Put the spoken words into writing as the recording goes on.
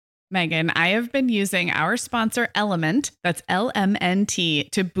Megan, I have been using our sponsor Element, that's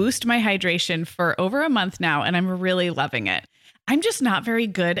LMNT, to boost my hydration for over a month now, and I'm really loving it. I'm just not very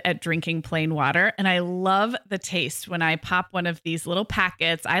good at drinking plain water, and I love the taste when I pop one of these little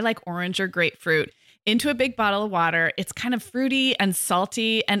packets. I like orange or grapefruit into a big bottle of water. It's kind of fruity and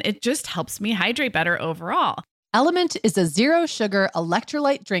salty, and it just helps me hydrate better overall. Element is a zero-sugar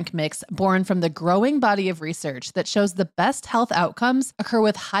electrolyte drink mix born from the growing body of research that shows the best health outcomes occur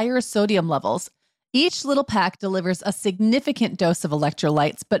with higher sodium levels. Each little pack delivers a significant dose of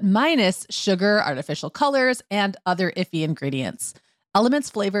electrolytes, but minus sugar, artificial colors, and other iffy ingredients. Element's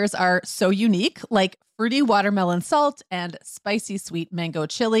flavors are so unique, like fruity watermelon salt and spicy sweet mango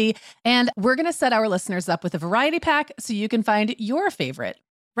chili. And we're going to set our listeners up with a variety pack so you can find your favorite.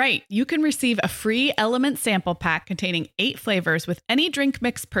 Right. You can receive a free Element sample pack containing 8 flavors with any drink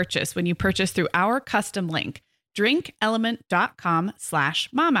mix purchase when you purchase through our custom link,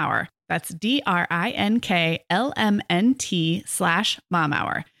 drinkelement.com/momhour. That's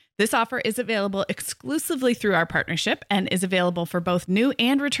DRINKLMNT/momhour. This is available exclusively through our partnership and is available for both new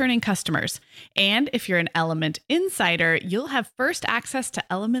and returning customers. And if you're an Element insider, you'll have first access to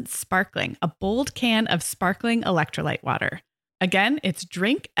Element Sparkling, a bold can of sparkling electrolyte water. Again, it's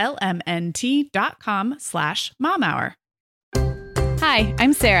drinklmnt.com/momhour. Hi,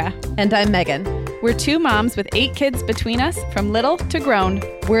 I'm Sarah. And I'm Megan. We're 2 moms with 8 kids between us, from little to grown.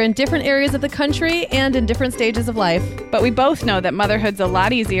 We're in different areas of the country and in different stages of life. But we both know that motherhood's a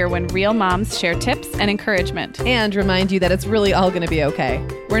lot easier when real moms share tips and encouragement. And remind you that it's really all going to be okay.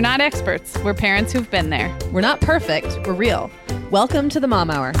 We're not experts. We're parents who've been there. We're not perfect. We're real. Welcome to the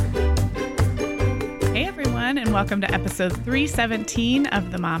Mom Hour. Hey everyone, and welcome to episode 317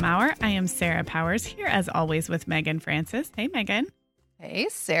 of the Mom Hour. I am Sarah Powers, here as always with Megan Francis. Hey Megan. Hey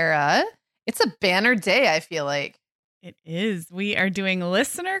Sarah. It's a banner day, I feel like. It is. We are doing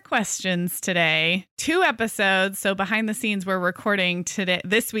listener questions today. 2 episodes. So behind the scenes, we're recording today,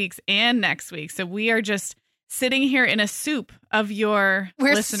 this week's and next week. So we are just sitting here in a soup of your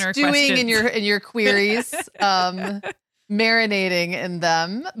listener questions. We're stewing in your queries. Marinating in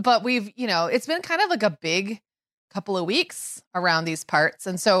them. But it's been kind of like a big couple of weeks around these parts.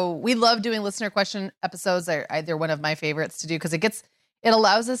 And so we love doing listener question episodes. They're one of my favorites to do because it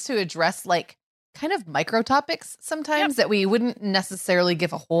allows us to address like kind of micro topics sometimes that we wouldn't necessarily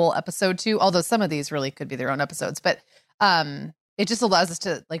give a whole episode to, although some of these really could be their own episodes. But it just allows us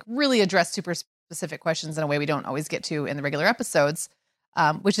to like really address super specific questions in a way we don't always get to in the regular episodes,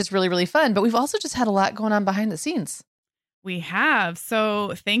 which is really, really fun. But we've also just had a lot going on behind the scenes. We have.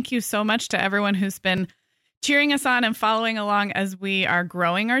 So thank you so much to everyone who's been cheering us on and following along as we are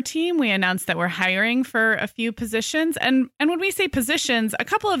growing our team. We announced that we're hiring for a few positions. And when we say positions, a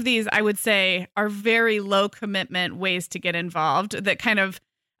couple of these, I would say, are very low commitment ways to get involved that kind of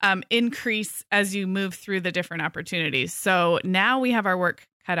increase as you move through the different opportunities. So now we have our work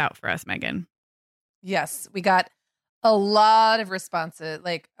cut out for us, Megan. Yes, we got a lot of responses,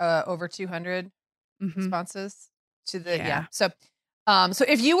 like over 200 responses. So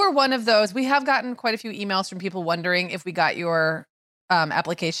if you were one of those, we have gotten quite a few emails from people wondering if we got your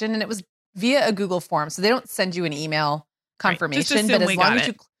application, and it was via a Google form. So they don't send you an email confirmation, but as long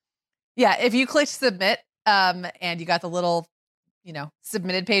as if you clicked submit and you got the little,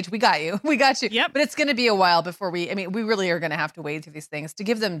 submitted page, we got you. Yep. But it's going to be a while before we really are going to have to wade through these things to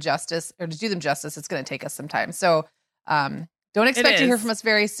give them justice, or to do them justice. It's going to take us some time. So don't expect to hear from us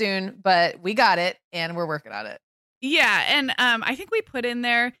very soon, but we got it and we're working on it. Yeah. And I think we put in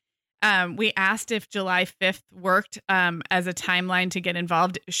there, we asked if July 5th worked as a timeline to get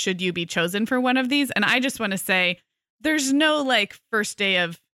involved. Should you be chosen for one of these? And I just want to say there's no first day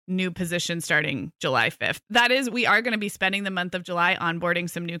of new position starting July 5th. That is, we are going to be spending the month of July onboarding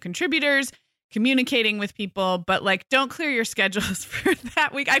some new contributors, communicating with people, but don't clear your schedules for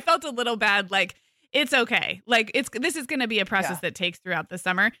that week. I felt a little bad. It's okay. This is going to be a process that takes throughout the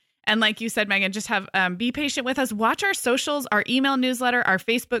summer. And like you said, Megan, just have be patient with us. Watch our socials, our email newsletter, our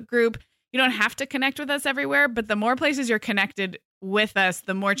Facebook group. You don't have to connect with us everywhere, but the more places you're connected with us,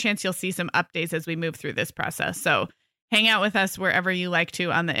 the more chance you'll see some updates as we move through this process. So hang out with us wherever you like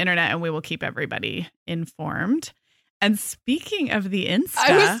to on the internet, and we will keep everybody informed. And speaking of the Insta,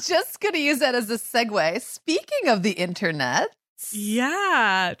 I was just going to use that as a segue. Speaking of the internet.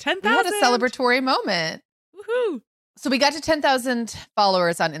 Yeah. 10,000. We had a celebratory moment. Woohoo. So we got to 10,000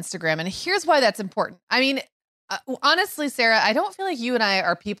 followers on Instagram. And here's why that's important. Honestly, Sarah, I don't feel like you and I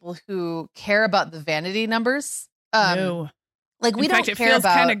are people who care about the vanity numbers. No. We don't care about... it feels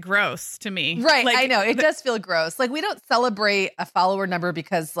kind of gross to me. Right. I know. It does feel gross. We don't celebrate a follower number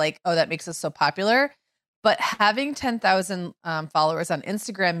because that makes us so popular. But having 10,000 followers on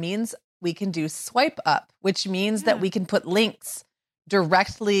Instagram means we can do swipe up, which means that we can put links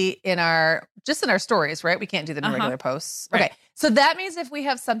directly in our stories, right? We can't do them in regular posts. Right. Okay. So that means if we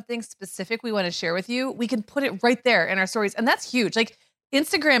have something specific we want to share with you, we can put it right there in our stories. And that's huge. Like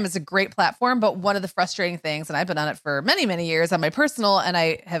Instagram is a great platform, but one of the frustrating things, and I've been on it for many, many years on my personal, and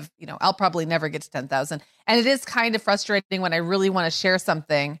I have, I'll probably never get to 10,000. And it is kind of frustrating when I really want to share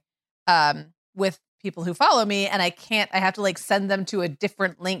something with people who follow me, and I have to like send them to a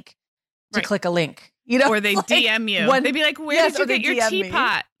different link to click a link, or they like DM you. They'd be like, where did you get your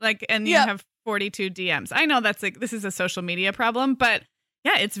teapot? Like, and you have 42 DMs. I know that's like, this is a social media problem, but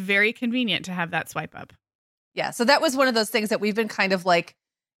yeah, it's very convenient to have that swipe up. Yeah. So that was one of those things that we've been kind of like,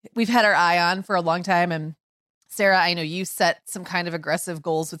 we've had our eye on for a long time. And Sarah, I know you set some kind of aggressive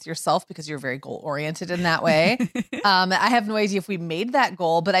goals with yourself because you're very goal oriented in that way. I have no idea if we made that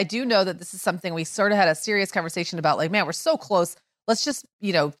goal, but I do know that this is something we sort of had a serious conversation about. Like, man, we're so close. Let's just,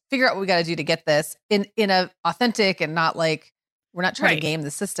 figure out what we got to do to get this in a authentic and not like, we're not trying to game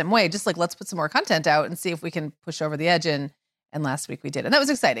the system way. Just like, let's put some more content out and see if we can push over the edge. And last week we did. And that was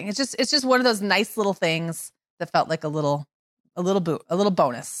exciting. It's just one of those nice little things that felt like a little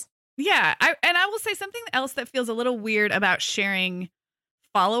bonus. Yeah. I will say something else that feels a little weird about sharing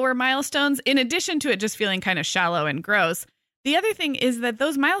follower milestones, in addition to it just feeling kind of shallow and gross. The other thing is that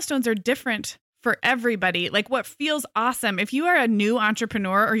those milestones are different for everybody. Like what feels awesome, if you are a new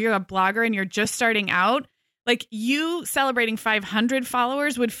entrepreneur or you're a blogger and you're just starting out, like you celebrating 500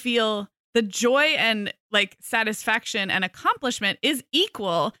 followers would feel the joy and like satisfaction and accomplishment is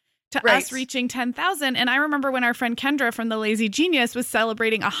equal to us reaching 10,000. And I remember when our friend Kendra from The Lazy Genius was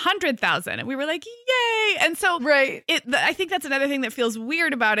celebrating 100,000 and we were like, yay. And so I think that's another thing that feels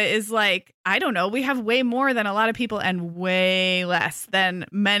weird about it is like, I don't know, we have way more than a lot of people and way less than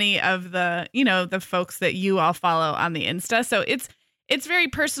many of the, the folks that you all follow on the Insta. So it's very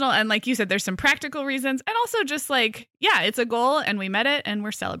personal. And like you said, there's some practical reasons and also just like, yeah, it's a goal and we met it and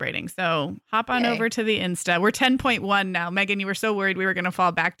we're celebrating. So hop on over to the Insta. We're 10.1 now. Megan, you were so worried we were going to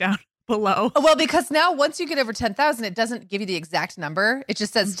fall back down below. Well, because now once you get over 10,000, it doesn't give you the exact number. It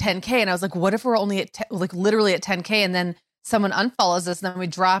just says 10K. And I was like, what if we're only at literally at 10K and then someone unfollows us and then we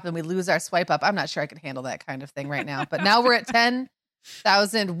drop and we lose our swipe up? I'm not sure I could handle that kind of thing right now. But now we're at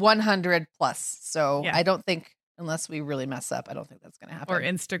 10,100 plus. So I don't think, unless we really mess up, I don't think that's going to happen. Or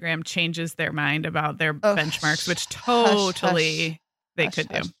Instagram changes their mind about their benchmarks, which totally they could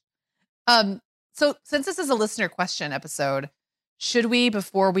do. So since this is a listener question episode, should we,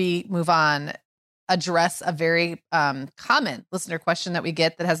 before we move on, address a very common listener question that we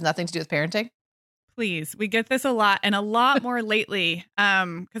get that has nothing to do with parenting? Please. We get this a lot and a lot more lately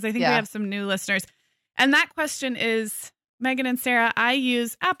because I think we have some new listeners. And that question is, Megan and Sarah, I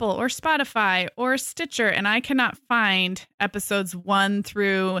use Apple or Spotify or Stitcher, and I cannot find episodes 1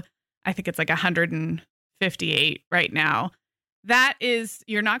 through, I think it's like 158 right now. That is,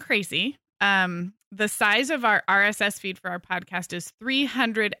 you're not crazy. The size of our RSS feed for our podcast is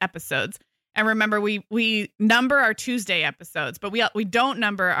 300 episodes. And remember, we number our Tuesday episodes, but we don't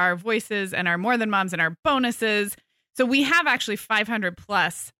number our voices and our More Than Moms and our bonuses. So we have actually 500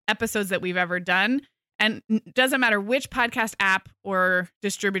 plus episodes that we've ever done. And it doesn't matter which podcast app or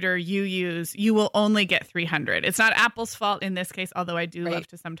distributor you use, you will only get 300. It's not Apple's fault in this case, although I do love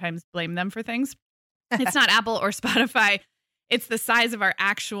to sometimes blame them for things. It's not Apple or Spotify. It's the size of our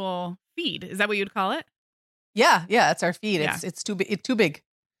actual feed. Is that what you'd call it? Yeah. It's our feed. Yeah. It's too big.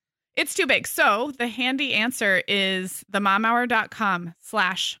 It's too big. So the handy answer is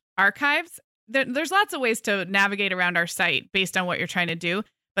themomhour.com/archives. There's lots of ways to navigate around our site based on what you're trying to do.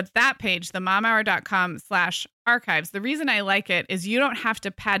 But that page, themomhour.com/archives, the reason I like it is you don't have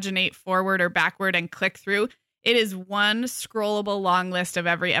to paginate forward or backward and click through. It is one scrollable long list of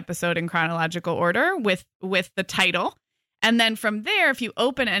every episode in chronological order with the title. And then from there, if you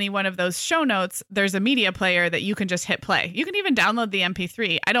open any one of those show notes, there's a media player that you can just hit play. You can even download the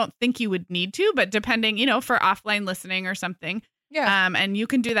MP3. I don't think you would need to, but depending, for offline listening or something. Yeah. And you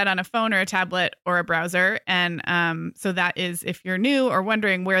can do that on a phone or a tablet or a browser. And so that is, if you're new or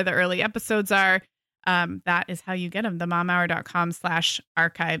wondering where the early episodes are, that is how you get them,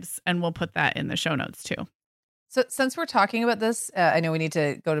 themomhour.com/archives. And we'll put that in the show notes too. So since we're talking about this, I know we need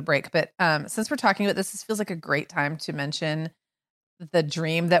to go to break, but since we're talking about this feels like a great time to mention the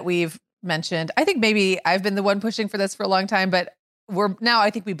dream that we've mentioned. I think maybe I've been the one pushing for this for a long time, but I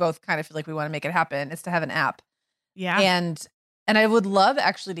think we both kind of feel like we want to make it happen. It's to have an app. Yeah. And I would love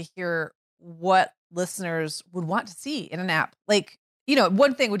actually to hear what listeners would want to see in an app. Like,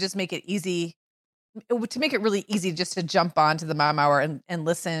 one thing would just make it easy to make it really easy just to jump onto the Mom Hour and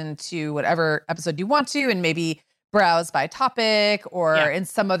listen to whatever episode you want to, and maybe browse by topic or in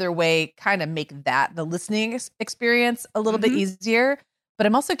some other way, kind of make that the listening experience a little bit easier. But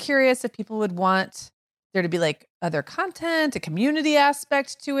I'm also curious if people would want there to be like other content, a community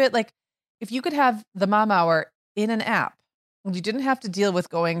aspect to it. Like if you could have the Mom Hour in an app, and you didn't have to deal with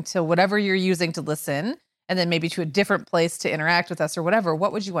going to whatever you're using to listen and then maybe to a different place to interact with us or whatever,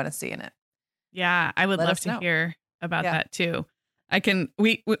 what would you want to see in it? Yeah, I would love to hear about that too.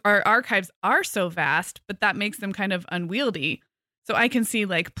 Our archives are so vast, but that makes them kind of unwieldy. So I can see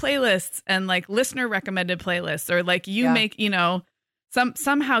like playlists and like listener recommended playlists, or like make,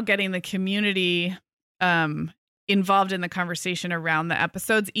 somehow getting the community involved in the conversation around the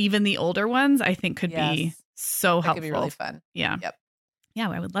episodes, even the older ones, I think could be so helpful. Could be really fun. Yeah. Yep. Yeah,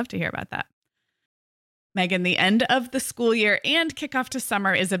 I would love to hear about that. Megan, the end of the school year and kickoff to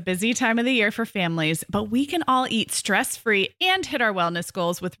summer is a busy time of the year for families, but we can all eat stress-free and hit our wellness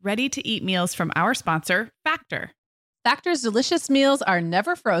goals with ready-to-eat meals from our sponsor, Factor. Factor's delicious meals are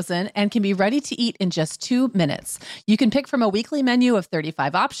never frozen and can be ready to eat in just 2 minutes. You can pick from a weekly menu of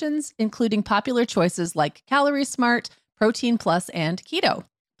 35 options, including popular choices like Calorie Smart, Protein Plus, and Keto.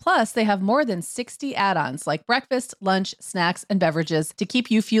 Plus, they have more than 60 add-ons like breakfast, lunch, snacks, and beverages to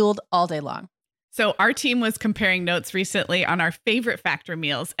keep you fueled all day long. So our team was comparing notes recently on our favorite Factor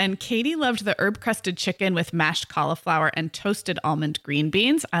meals, and Katie loved the herb-crusted chicken with mashed cauliflower and toasted almond green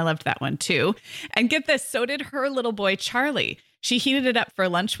beans. I loved that one too. And get this, so did her little boy, Charlie. She heated it up for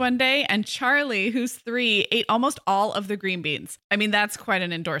lunch one day, and Charlie, who's 3, ate almost all of the green beans. I mean, that's quite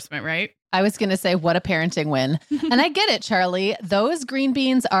an endorsement, right? I was going to say, what a parenting win. And I get it, Charlie. Those green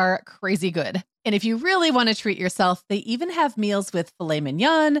beans are crazy good. And if you really want to treat yourself, they even have meals with filet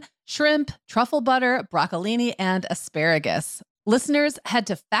mignon, shrimp, truffle butter, broccolini, and asparagus. Listeners, head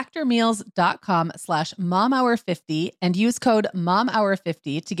to factormeals.com/momhour50 and use code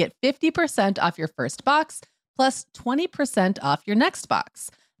momhour50 to get 50% off your first box plus 20% off your next box.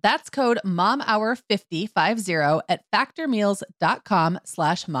 That's code momhour50 at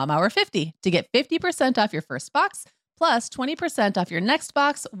factormeals.com/momhour50 to get 50% off your first box plus 20% off your next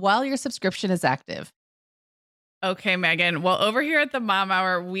box while your subscription is active. Okay, Megan. Well, over here at the Mom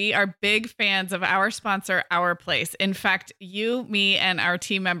Hour, we are big fans of our sponsor, Our Place. In fact, you, me, and our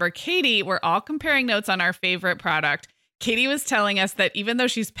team member, Katie, were all comparing notes on our favorite product. Katie was telling us that even though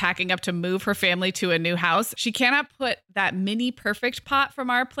she's packing up to move her family to a new house, she cannot put that mini perfect pot from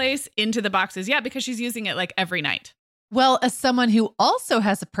Our Place into the boxes yet because she's using it like every night. Well, as someone who also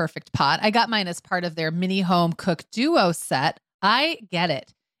has a perfect pot, I got mine as part of their mini home cook duo set. I get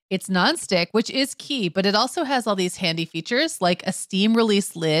it. It's nonstick, which is key, but it also has all these handy features like a steam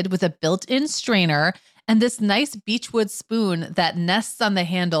release lid with a built-in strainer and this nice beechwood spoon that nests on the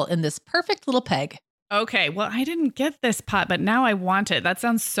handle in this perfect little peg. Okay, well, I didn't get this pot, but now I want it. That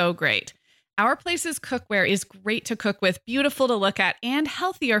sounds so great. Our Place's cookware is great to cook with, beautiful to look at, and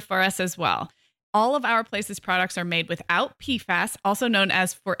healthier for us as well. All of Our Place's products are made without PFAS, also known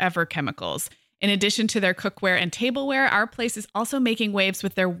as forever chemicals. In addition to their cookware and tableware, Our Place is also making waves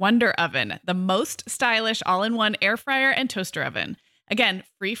with their Wonder Oven, the most stylish all-in-one air fryer and toaster oven. Again,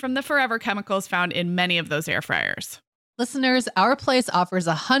 free from the forever chemicals found in many of those air fryers. Listeners, Our Place offers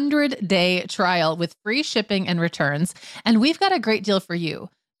a 100-day trial with free shipping and returns, and we've got a great deal for you.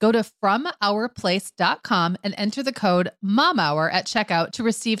 Go to FromOurPlace.com and enter the code MOMHOUR at checkout to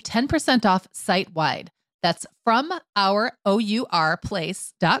receive 10% off site-wide. That's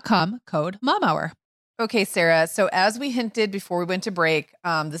FromOurPlace.com, code MOMHOUR. Okay, Sarah. So as we hinted before we went to break,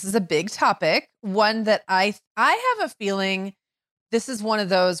 this is a big topic, one that I have a feeling this is one of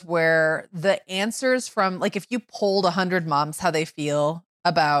those where the answers from, like, if you polled 100 moms how they feel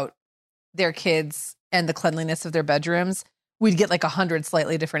about their kids and the cleanliness of their bedrooms, we'd get like 100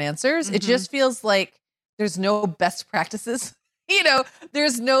 slightly different answers. Mm-hmm. It just feels like there's no best practices.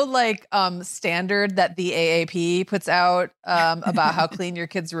 There's no like standard that the AAP puts out about how clean your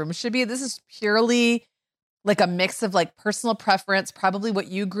kids' room should be. This is purely like a mix of like personal preference, probably what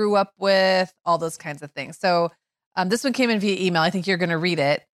you grew up with, all those kinds of things. So this one came in via email. I think you're going to read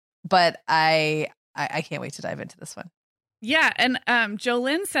it, but I can't wait to dive into this one. Yeah. And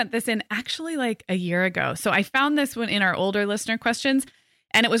Jolynn sent this in actually like a year ago. So I found this one in our older listener questions.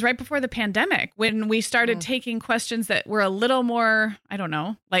 And it was right before the pandemic when we started taking questions that were a little more, I don't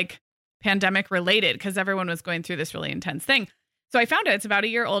know, like pandemic related because everyone was going through this really intense thing. So I found it. It's about a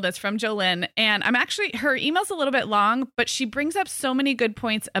year old. It's from Jolynn. And her email's a little bit long, but she brings up so many good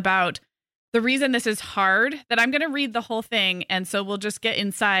points about the reason this is hard, that I'm going to read the whole thing. And so we'll just get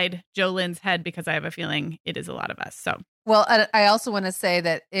inside Jolynn's head because I have a feeling it is a lot of us. So, well, I also want to say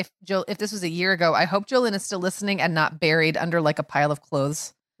that if this was a year ago, I hope Jolynn is still listening and not buried under like a pile of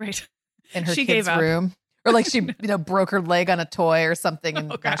clothes. Right. In her kid's room. Or like she, broke her leg on a toy or something.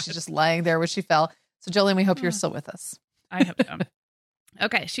 And now she's just lying there where she fell. So Jolynn, we hope you're still with us. I hope so.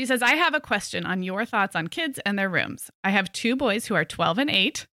 Okay. She says, I have a question on your thoughts on kids and their rooms. I have 2 boys who are 12 and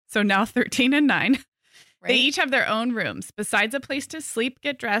 8. So now 13 and 9. Right. They each have their own rooms. Besides a place to sleep,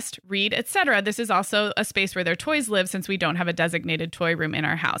 get dressed, read, etc. This is also a space where their toys live since we don't have a designated toy room in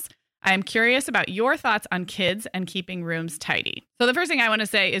our house. I am curious about your thoughts on kids and keeping rooms tidy. So the first thing I want to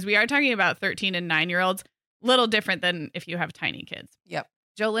say is we are talking about 13 and 9-year-olds, little different than if you have tiny kids. Yep.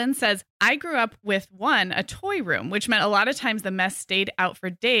 Jolynn says, I grew up with a toy room, which meant a lot of times the mess stayed out for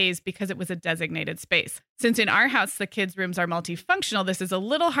days because it was a designated space. Since in our house, the kids' rooms are multifunctional, this is a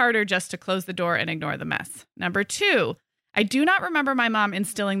little harder just to close the door and ignore the mess. Number 2, I do not remember my mom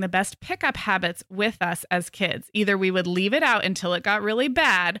instilling the best pickup habits with us as kids. Either we would leave it out until it got really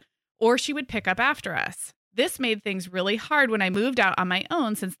bad, or she would pick up after us. This made things really hard when I moved out on my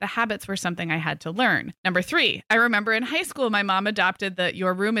own since the habits were something I had to learn. Number 3, I remember in high school, my mom adopted the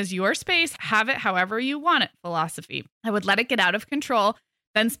your room is your space, have it however you want it philosophy. I would let it get out of control,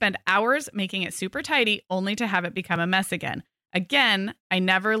 then spend hours making it super tidy only to have it become a mess again. Again, I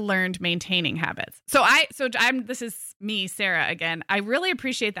never learned maintaining habits. This is me, Sarah, again. I really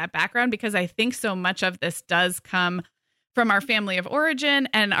appreciate that background because I think so much of this does come from our family of origin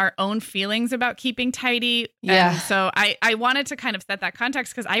and our own feelings about keeping tidy. Yeah. And so I wanted to kind of set that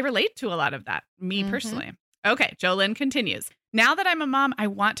context because I relate to a lot of that, me personally. Okay, Jolynn continues. Now that I'm a mom, I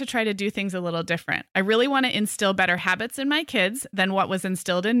want to try to do things a little different. I really want to instill better habits in my kids than what was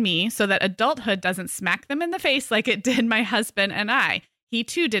instilled in me so that adulthood doesn't smack them in the face like it did my husband and I. He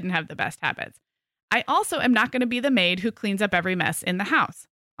too didn't have the best habits. I also am not going to be the maid who cleans up every mess in the house.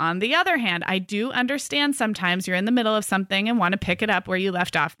 On the other hand, I do understand sometimes you're in the middle of something and want to pick it up where you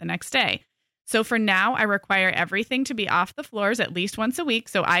left off the next day. So for now, I require everything to be off the floors at least once a week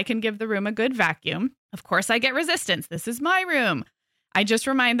so I can give the room a good vacuum. Of course, I get resistance. This is my room. I just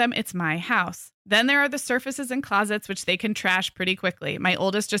remind them it's my house. Then there are the surfaces and closets, which they can trash pretty quickly. My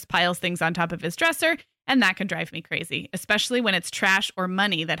oldest just piles things on top of his dresser, and that can drive me crazy, especially when it's trash or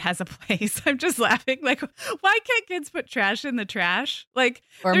money that has a place. I'm just laughing. Like, why can't kids put trash in the trash? Like,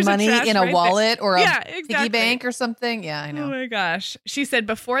 or money in a wallet or a exactly. piggy bank or something. Yeah, I know. Oh my gosh. She said,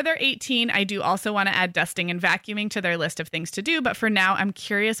 before they're 18, I do also want to add dusting and vacuuming to their list of things to do. But for now, I'm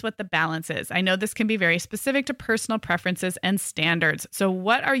curious what the balance is. I know this can be very specific to personal preferences and standards. So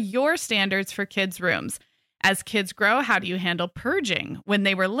what are your standards for kids' rooms? As kids grow, how do you handle purging? When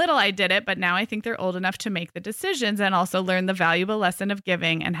they were little, I did it, but now I think they're old enough to make the decisions and also learn the valuable lesson of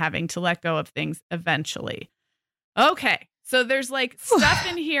giving and having to let go of things eventually. Okay. So there's like stuff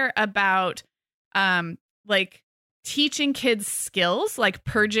in here about like teaching kids skills like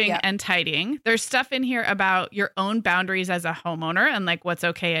purging and tidying. There's stuff in here about your own boundaries as a homeowner and like what's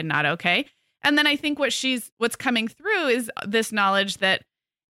okay and not okay. And then I think what's coming through is this knowledge that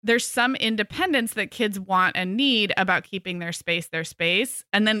there's some independence that kids want and need about keeping their space.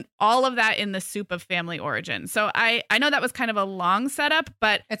 And then all of that in the soup of family origin. So I know that was kind of a long setup,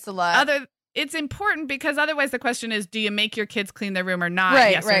 but it's a lot. It's important because otherwise the question is, do you make your kids clean their room or not?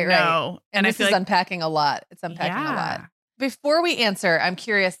 Right, yes right, or no? Right. And this is unpacking a lot. It's unpacking a lot. Before we answer, I'm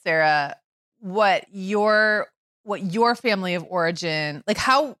curious, Sarah, what your family of origin, like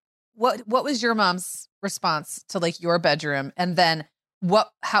what was your mom's response to like your bedroom? And then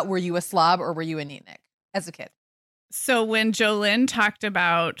how were you a slob or were you a neatnik as a kid? So when Jolynn talked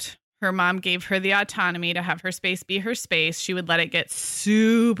about her mom gave her the autonomy to have her space be her space, she would let it get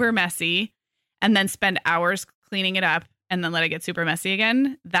super messy and then spend hours cleaning it up and then let it get super messy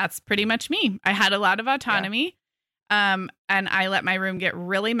again. That's pretty much me. I had a lot of autonomy and I let my room get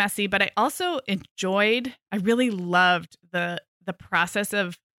really messy, but I also I really loved the process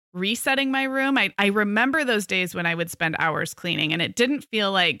of resetting my room. I remember those days when I would spend hours cleaning and it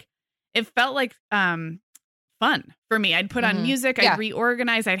felt like fun for me. I'd put on music, I'd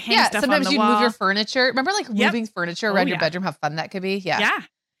reorganize, I'd hang stuff on the wall. Sometimes you'd move your furniture. Remember like moving furniture around your bedroom, how fun that could be? Yeah. Yeah.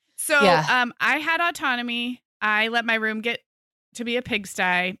 So I had autonomy. I let my room get to be a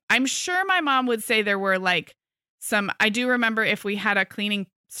pigsty. I'm sure my mom would say there were like I do remember if we had a cleaning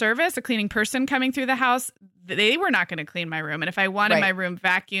service, a cleaning person coming through the house, they were not going to clean my room. And if I wanted my room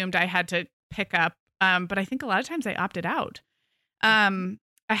vacuumed, I had to pick up. But I think a lot of times I opted out. I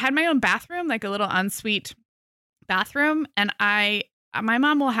had my own bathroom, like a little ensuite bathroom. And my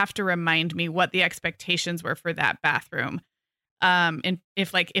mom will have to remind me what the expectations were for that bathroom. And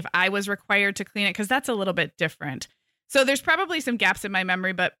if I was required to clean it, because that's a little bit different. So there's probably some gaps in my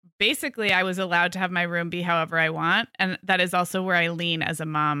memory, but basically I was allowed to have my room be however I want. And that is also where I lean as a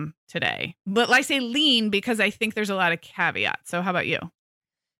mom today. But I say lean because I think there's a lot of caveats. So how about you?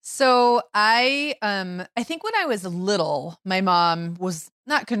 So I think when I was little, my mom was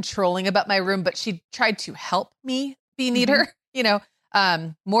not controlling about my room, but she tried to help me be neater,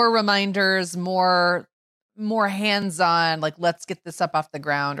 more reminders, more hands-on, like, let's get this up off the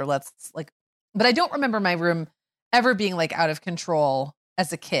ground, or but I don't remember my room ever being like out of control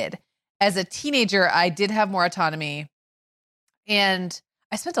as a kid. As a teenager, I did have more autonomy, and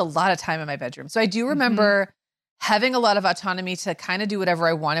I spent a lot of time in my bedroom. So I do remember having a lot of autonomy to kind of do whatever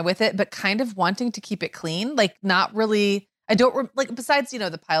I wanted with it, but kind of wanting to keep it clean. Like, not really, besides,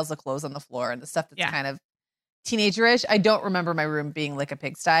 the piles of clothes on the floor and the stuff that's kind of teenagerish, I don't remember my room being like a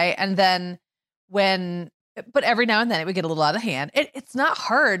pigsty. And then but every now and then it would get a little out of hand. It's not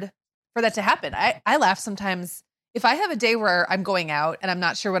hard for that to happen. I laugh sometimes if I have a day where I'm going out and I'm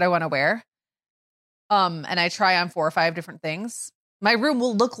not sure what I want to wear, and I try on 4 or 5 different things, my room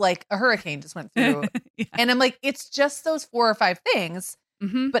will look like a hurricane just went through. And I'm like, it's just those 4 or 5 things.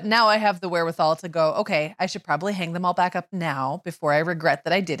 But now I have the wherewithal to go, okay, I should probably hang them all back up now before I regret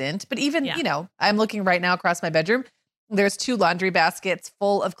that I didn't. But even, I'm looking right now across my bedroom. There's 2 laundry baskets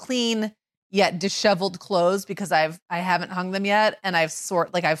full of clean yet disheveled clothes because I haven't hung them yet. And I've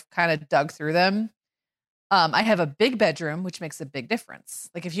kind of dug through them. I have a big bedroom, which makes a big difference.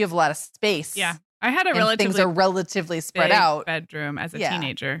 Like, if you have a lot of space. Yeah. I had things are relatively spread out bedroom as a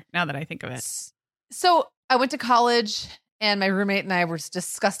teenager, now that I think of it. So I went to college, and my roommate and I were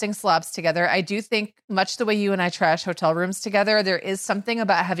disgusting slobs together. I do think, much the way you and I trash hotel rooms together, there is something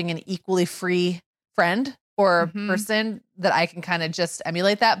about having an equally free friend or person that I can kind of just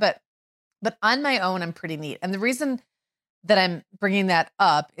emulate that. But on my own, I'm pretty neat. And the reason that I'm bringing that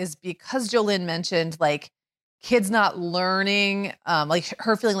up is because Jolynn mentioned, like, kids not learning, like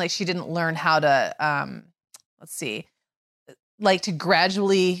her feeling like she didn't learn how to, to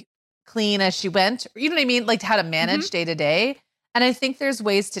gradually clean as she went. You know what I mean? Like, how to manage day to day. And I think there's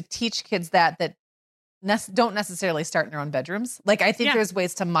ways to teach kids that don't necessarily start in their own bedrooms. Like, I think there's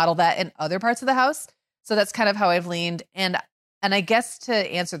ways to model that in other parts of the house. So that's kind of how I've leaned. And I guess to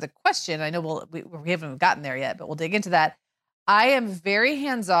answer the question, I know we haven't gotten there yet, but we'll dig into that. I am very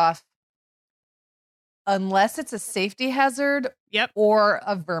hands-off unless it's a safety hazard or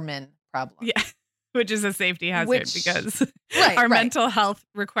a vermin problem. Yeah, which is a safety hazard because our mental health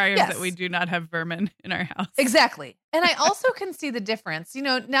requires that we do not have vermin in our house. Exactly. And I also can see the difference.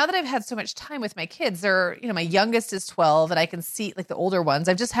 Now that I've had so much time with my kids, my youngest is 12, and I can see, like, the older ones,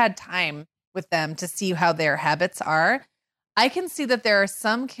 I've just had time with them to see how their habits are. I can see that there are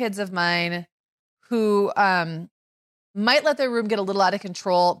some kids of mine who might let their room get a little out of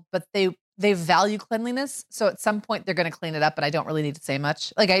control, but they value cleanliness. So at some point they're going to clean it up, and I don't really need to say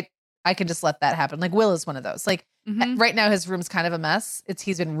much. Like, I can just let that happen. Like, Will is one of those. Like, right now his room's kind of a mess.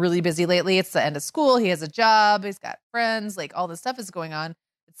 He's been really busy lately. It's the end of school. He has a job. He's got friends. Like, all this stuff is going on.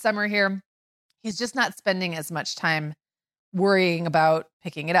 It's summer here. He's just not spending as much time worrying about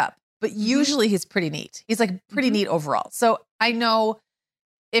picking it up. But usually he's pretty neat. He's like pretty neat overall. So I know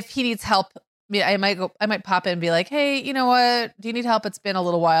if he needs help, I might pop in and be like, hey, you know what? Do you need help? It's been a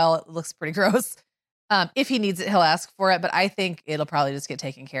little while. It looks pretty gross. If he needs it, he'll ask for it, but I think it'll probably just get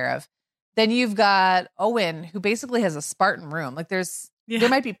taken care of. Then you've got Owen, who basically has a Spartan room. Like, there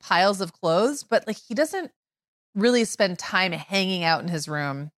might be piles of clothes, but, like, he doesn't really spend time hanging out in his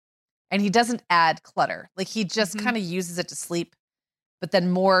room, and he doesn't add clutter. Like, he just kind of uses it to sleep, but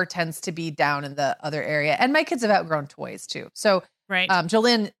then more tends to be down in the other area. And my kids have outgrown toys too. So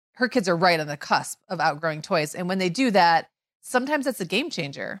Jolynn, her kids are right on the cusp of outgrowing toys. And when they do that, sometimes it's a game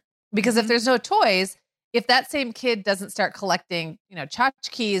changer, because if there's no toys, if that same kid doesn't start collecting,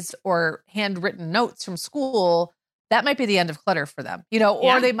 tchotchkes or handwritten notes from school, that might be the end of clutter for them,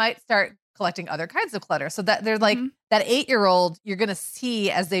 or they might start collecting other kinds of clutter. So that they're like that 8-year-old, you're going to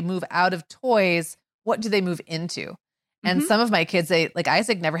see as they move out of toys, what do they move into? And some of my kids, like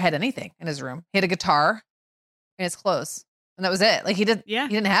Isaac never had anything in his room. He had a guitar and his clothes, and that was it. Like, he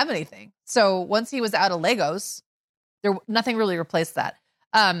didn't have anything. So once he was out of Legos, nothing really replaced that.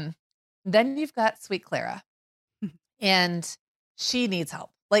 Then you've got sweet Clara, and she needs help.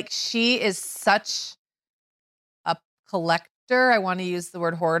 Like, she is such a collector. I want to use the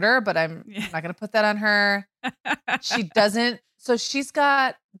word hoarder, but I'm not going to put that on her. She doesn't. So she's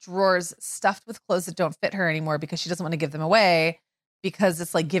got drawers stuffed with clothes that don't fit her anymore because she doesn't want to give them away, because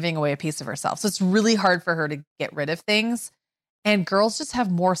it's like giving away a piece of herself. So it's really hard for her to get rid of things. And girls just have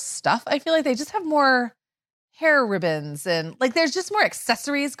more stuff. I feel like they just have more hair ribbons and like there's just more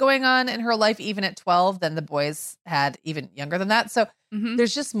accessories going on in her life, even at 12, than the boys had even younger than that. So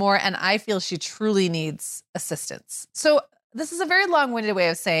there's just more. And I feel she truly needs assistance. So this is a very long-winded way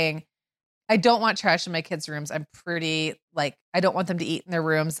of saying I don't want trash in my kids' rooms. I'm pretty like, I don't want them to eat in their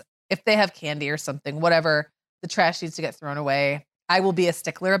rooms. If they have candy or something, whatever, the trash needs to get thrown away. I will be a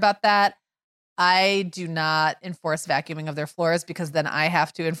stickler about that. I do not enforce vacuuming of their floors because then I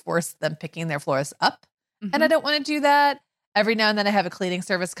have to enforce them picking their floors up. And I don't want to do that. Every now and then I have a cleaning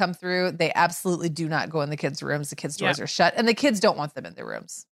service come through. They absolutely do not go in the kids' rooms. The kids' doors are shut and the kids don't want them in their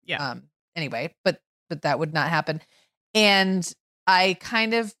rooms. Anyway, but that would not happen. And I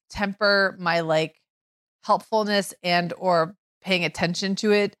kind of temper my like helpfulness and or paying attention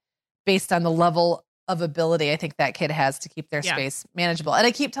to it based on the level of ability I think that kid has to keep their space manageable. And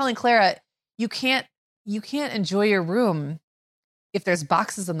I keep telling Clara, you can't enjoy your room if there's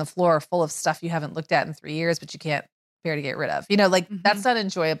boxes on the floor full of stuff you haven't looked at in 3 years, but you can't bear to get rid of. You know, like that's not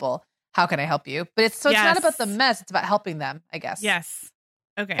enjoyable. How can I help you? But it's not about the mess. It's about helping them, I guess. Yes.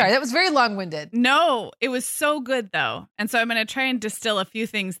 Okay. Sorry, that was very long-winded. No, it was so good though. And so I'm going to try and distill a few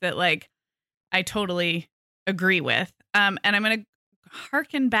things that like I totally agree with. And I'm going to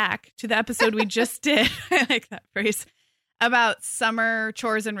harken back to the episode we just did. I like that phrase about summer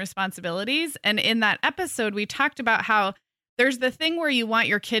chores and responsibilities. And in that episode, we talked about how there's the thing where you want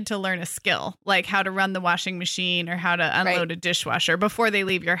your kid to learn a skill, like how to run the washing machine or how to unload a dishwasher before they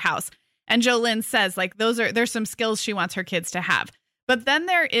leave your house. And JoLynn says like there's some skills she wants her kids to have. But then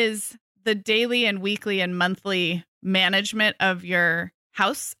there is the daily and weekly and monthly management of your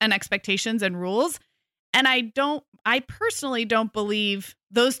house and expectations and rules. And I personally don't believe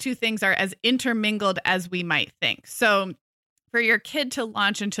those two things are as intermingled as we might think. So for your kid to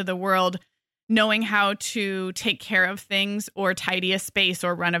launch into the world knowing how to take care of things or tidy a space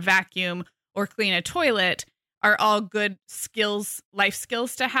or run a vacuum or clean a toilet are all good skills, life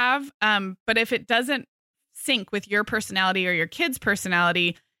skills to have. But if it doesn't sync with your personality or your kid's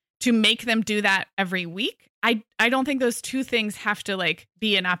personality to make them do that every week, I don't think those two things have to like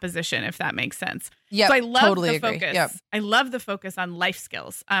be in opposition, if that makes sense. Yeah, so I love totally the agree. focus. Yep. I love the focus on life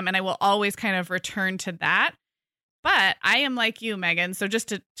skills. And I will always kind of return to that. But I am like you, Megan. So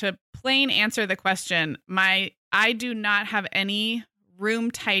just to plain answer the question, I do not have any room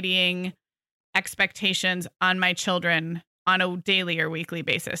tidying expectations on my children on a daily or weekly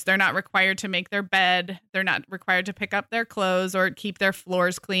basis. They're not required to make their bed. They're not required to pick up their clothes or keep their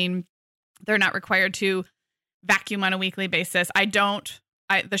floors clean. They're not required to vacuum on a weekly basis.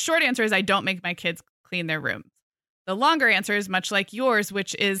 The short answer is I don't make my kids clean their rooms. The longer answer is much like yours,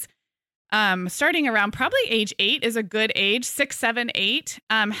 which is starting around probably age 8 is a good age, 6, 7, 8,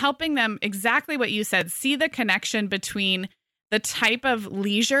 helping them exactly what you said, see the connection between the type of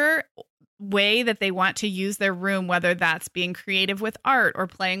leisure way that they want to use their room, whether that's being creative with art or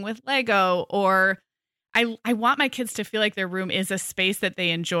playing with Lego, or I want my kids to feel like their room is a space that they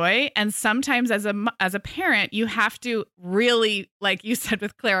enjoy. And sometimes as a parent, you have to really, like you said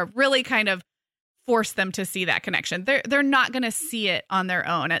with Clara, really kind of force them to see that connection. They're not going to see it on their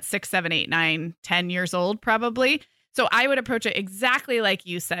own at 6, 7, 8, 9, 10 years old, probably. So I would approach it exactly like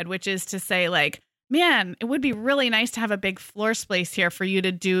you said, which is to say like, man, it would be really nice to have a big floor space here for you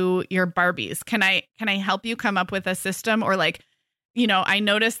to do your Barbies. Can I help you come up with a system? Or like, you know, I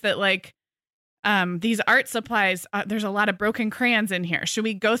noticed that like these art supplies, there's a lot of broken crayons in here. Should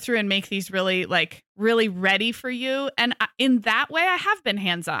we go through and make these really ready for you? And in that way, I have been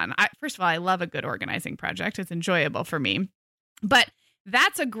hands-on. First of all, I love a good organizing project. It's enjoyable for me. But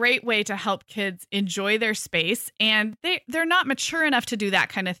that's a great way to help kids enjoy their space. And they're not mature enough to do that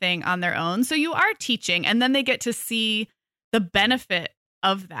kind of thing on their own. So you are teaching, and then they get to see the benefit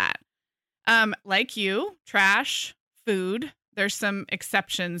of that. Like you, trash, food, there's some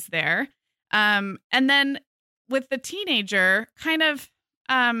exceptions there. And then with the teenager, kind of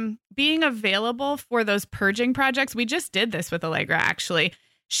being available for those purging projects. We just did this with Allegra, actually.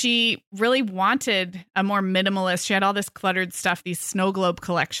 She really wanted a more minimalist. She had all this cluttered stuff, these snow globe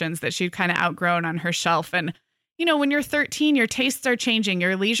collections that she'd kind of outgrown on her shelf. And, you know, when you're 13, your tastes are changing,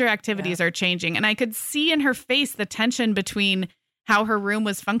 your leisure activities are changing. And I could see in her face the tension between how her room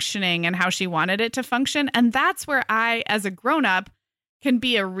was functioning and how she wanted it to function. And that's where I, as a grown-up, can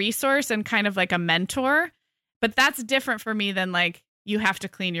be a resource and kind of like a mentor. But that's different for me than like, you have to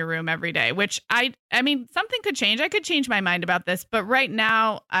clean your room every day, which I mean, something could change. I could change my mind about this, but right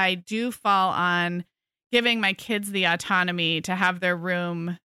now I do fall on giving my kids the autonomy to have their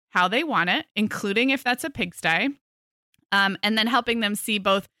room how they want it, including if that's a pigsty, and then helping them see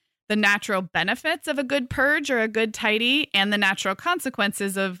both the natural benefits of a good purge or a good tidy and the natural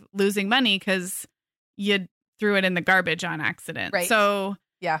consequences of losing money because you threw it in the garbage on accident. Right. So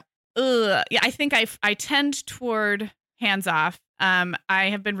yeah, I think I tend toward hands off. I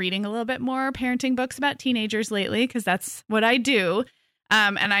have been reading a little bit more parenting books about teenagers lately because that's what I do.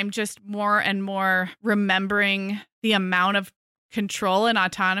 And I'm just more and more remembering the amount of control and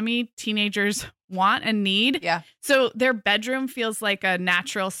autonomy teenagers want and need. Yeah. So their bedroom feels like a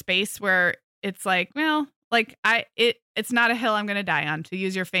natural space where it's like, well, like it's not a hill I'm going to die on, to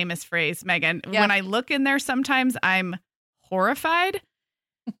use your famous phrase, Megan. Yeah. When I look in there, sometimes I'm horrified,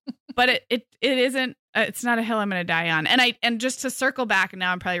 but it isn't. It's not a hill I'm going to die on. And just to circle back, and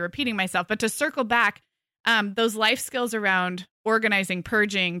now I'm probably repeating myself, but to circle back, those life skills around organizing,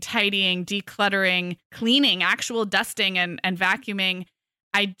 purging, tidying, decluttering, cleaning, actual dusting and vacuuming,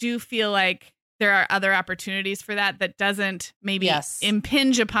 I do feel like there are other opportunities for that doesn't maybe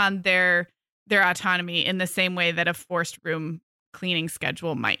impinge upon their autonomy in the same way that a forced room cleaning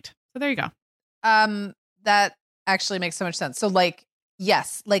schedule might. So there you go. That actually makes so much sense. So like,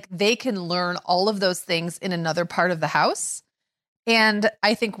 yes, like they can learn all of those things in another part of the house. And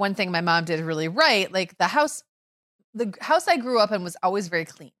I think one thing my mom did really right, like the house I grew up in was always very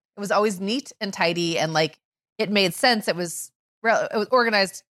clean. It was always neat and tidy, and like it made sense. It was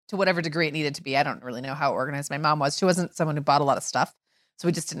organized to whatever degree it needed to be. I don't really know how organized my mom was. She wasn't someone who bought a lot of stuff. So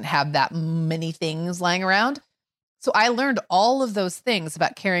we just didn't have that many things lying around. So I learned all of those things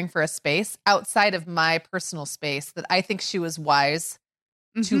about caring for a space outside of my personal space that I think she was wise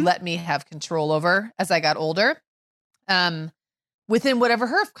to let me have control over as I got older. Within whatever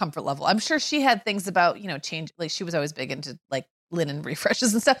her comfort level. I'm sure she had things about, change. Like she was always big into like linen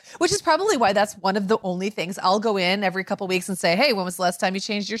refreshes and stuff, which is probably why that's one of the only things I'll go in every couple of weeks and say, hey, when was the last time you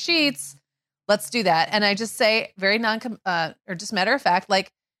changed your sheets? Let's do that. And I just say very or just matter of fact,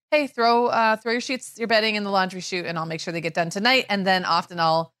 like, hey, throw your sheets, your bedding in the laundry chute, and I'll make sure they get done tonight. And then often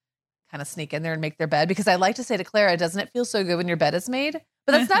I'll kind of sneak in there and make their bed, because I like to say to Clara, doesn't it feel so good when your bed is made?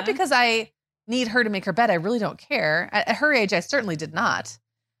 But that's not because I need her to make her bed. I really don't care. At her age, I certainly did not.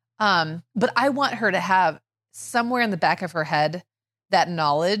 But I want her to have somewhere in the back of her head that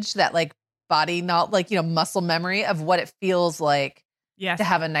knowledge, that like body, not like, muscle memory of what it feels like to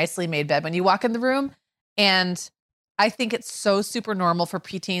have a nicely made bed when you walk in the room. And I think it's so super normal for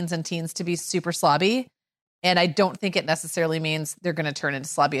preteens and teens to be super slobby. And I don't think it necessarily means they're going to turn into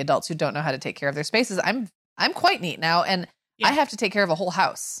slobby adults who don't know how to take care of their spaces. I'm quite neat now, and I have to take care of a whole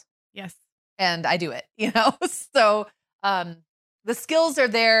house. Yes. And I do it, So the skills are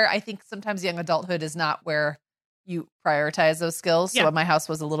there. I think sometimes young adulthood is not where you prioritize those skills. So my house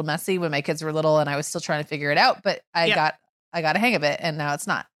was a little messy when my kids were little, and I was still trying to figure it out, but I got a hang of it, and now it's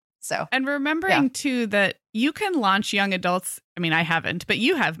not. So, and remembering too that you can launch young adults. I mean, I haven't, but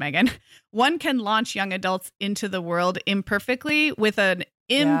you have, Megan. One can launch young adults into the world imperfectly with an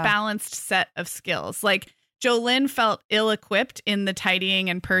imbalanced set of skills. Like Jolynn felt ill-equipped in the tidying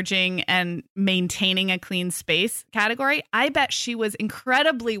and purging and maintaining a clean space category. I bet she was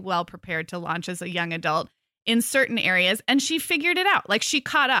incredibly well prepared to launch as a young adult in certain areas, and she figured it out. Like she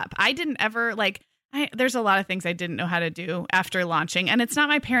caught up. I didn't ever there's a lot of things I didn't know how to do after launching, and it's not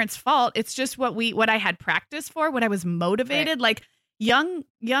my parents' fault. It's just what I had practice for, what I was motivated. Right. Like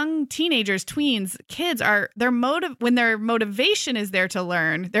young teenagers, tweens, kids when their motivation is there to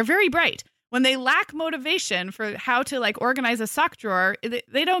learn, they're very bright. When they lack motivation for how to like organize a sock drawer,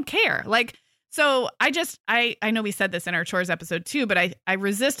 they don't care. Like, so I know we said this in our chores episode too, but I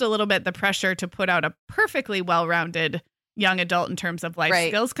resist a little bit the pressure to put out a perfectly well-rounded young adult in terms of life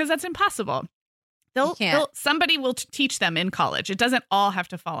skills, because that's impossible. Somebody will teach them in college. It doesn't all have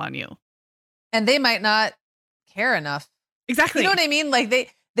to fall on you. And they might not care enough. Exactly. You know what I mean?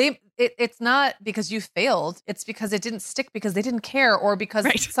 Like it's not because you failed. It's because it didn't stick, because they didn't care, or because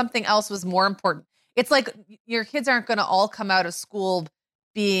something else was more important. It's like your kids aren't going to all come out of school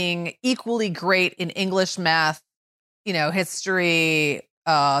being equally great in English, math, history,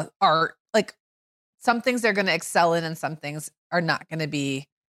 art. Like some things they're going to excel in, and some things are not going to be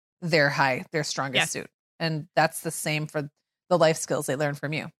their strongest suit. And that's the same for the life skills they learn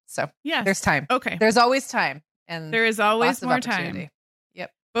from you. So there's time. Okay. There's always time. And there is always more time.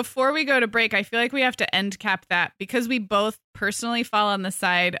 Yep. Before we go to break, I feel like we have to end cap that, because we both personally fall on the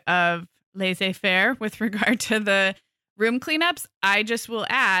side of laissez-faire with regard to the room cleanups. I just will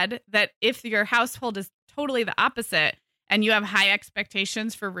add that if your household is totally the opposite and you have high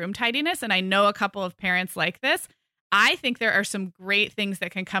expectations for room tidiness, and I know a couple of parents like this, I think there are some great things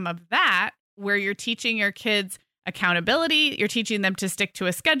that can come of that, where you're teaching your kids accountability, you're teaching them to stick to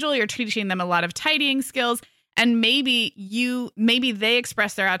a schedule, you're teaching them a lot of tidying skills, and maybe they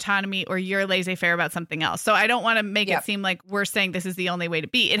express their autonomy, or you're laissez-faire about something else. So I don't want to make it seem like we're saying this is the only way to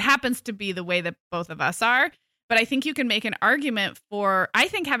be. It happens to be the way that both of us are. But I think you can make an argument for, I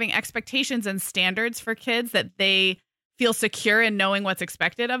think having expectations and standards for kids that they feel secure in knowing what's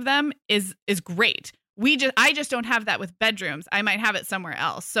expected of them is great. I just don't have that with bedrooms. I might have it somewhere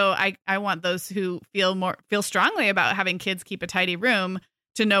else. So I want those who feel strongly about having kids keep a tidy room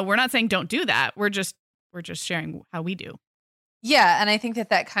to know we're not saying don't do that. We're just sharing how we do. Yeah. And I think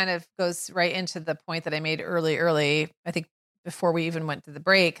that kind of goes right into the point that I made early, I think before we even went to the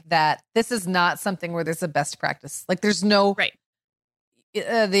break, that this is not something where there's a best practice. Like there's no, right.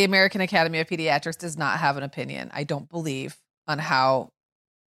 The American Academy of Pediatrics does not have an opinion, I don't believe, on how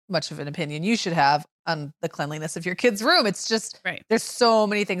much of an opinion you should have on the cleanliness of your kid's room. It's just, right. There's so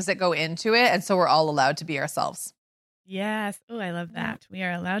many things that go into it. And so we're all allowed to be ourselves. Yes. Oh, I love that. We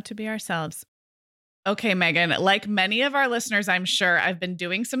are allowed to be ourselves. Okay, Megan, like many of our listeners, I'm sure I've been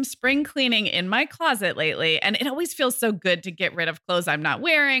doing some spring cleaning in my closet lately, and it always feels so good to get rid of clothes I'm not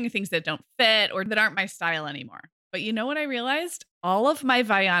wearing, things that don't fit or that aren't my style anymore. But you know what I realized? All of my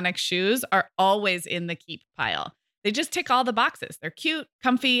Vionic shoes are always in the keep pile. They just tick all the boxes. They're cute,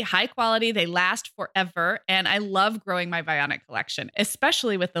 comfy, high quality. They last forever. And I love growing my Vionic collection,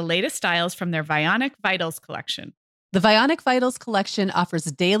 especially with the latest styles from their Vionic Vitals collection. The Vionic Vitals collection offers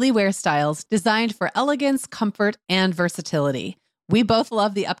daily wear styles designed for elegance, comfort, and versatility. We both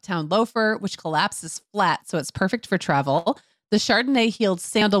love the Uptown loafer, which collapses flat, so it's perfect for travel. The Chardonnay heeled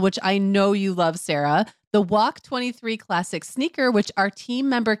sandal, which I know you love, Sarah. The Walk 23 classic sneaker, which our team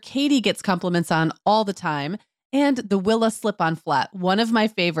member Katie gets compliments on all the time. And the Willa slip-on flat, one of my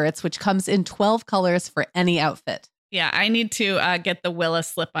favorites, which comes in 12 colors for any outfit. Yeah, I need to get the Willa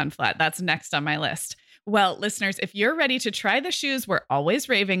slip-on flat. That's next on my list. Well, listeners, if you're ready to try the shoes we're always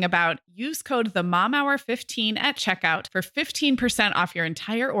raving about, use code TheMomHour15 at checkout for 15% off your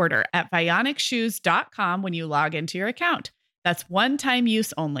entire order at VionicShoes.com when you log into your account. That's one-time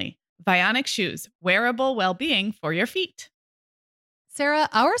use only. Vionic Shoes, wearable well-being for your feet. Sarah,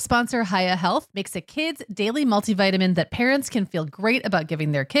 our sponsor, Hiya Health, makes a kids' daily multivitamin that parents can feel great about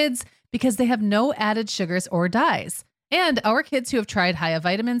giving their kids because they have no added sugars or dyes. And our kids who have tried Hiya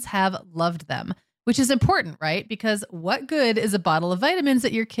vitamins have loved them, which is important, right? Because what good is a bottle of vitamins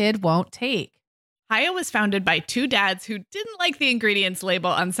that your kid won't take? Hiya was founded by two dads who didn't like the ingredients label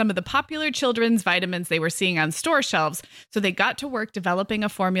on some of the popular children's vitamins they were seeing on store shelves, so they got to work developing a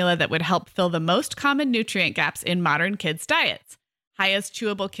formula that would help fill the most common nutrient gaps in modern kids' diets. Hiya's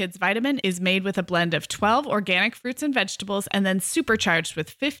Chewable Kids Vitamin is made with a blend of 12 organic fruits and vegetables and then supercharged with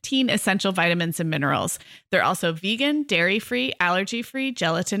 15 essential vitamins and minerals. They're also vegan, dairy-free, allergy-free,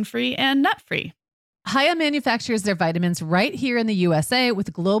 gelatin-free, and nut-free. Hiya manufactures their vitamins right here in the USA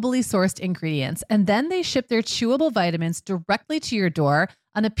with globally sourced ingredients, and then they ship their chewable vitamins directly to your door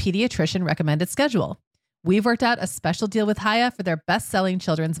on a pediatrician recommended schedule. We've worked out a special deal with Hiya for their best-selling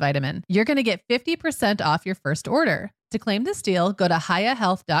children's vitamin. You're going to get 50% off your first order. To claim this deal, go to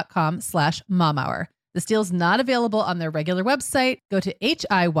hiyahealth.com/momhour. This deal's not available on their regular website. Go to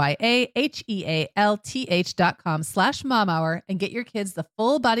hiyahealth.com/momhour and get your kids the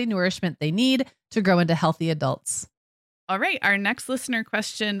full body nourishment they need to grow into healthy adults. All right. Our next listener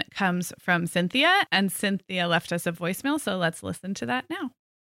question comes from Cynthia, and Cynthia left us a voicemail. So let's listen to that now.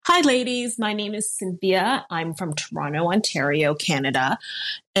 Hi, ladies. My name is Cynthia. I'm from Toronto, Ontario, Canada.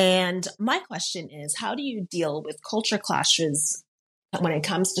 And my question is, how do you deal with culture clashes when it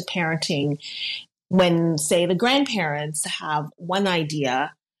comes to parenting when, say, the grandparents have one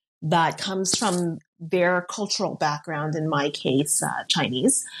idea that comes from their cultural background, in my case,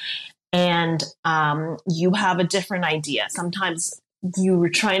 Chinese, and you have a different idea? Sometimes you were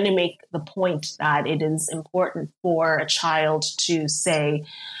trying to make the point that it is important for a child to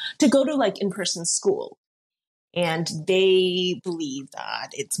go to like in-person school. And they believe that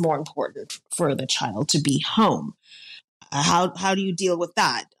it's more important for the child to be home. How do you deal with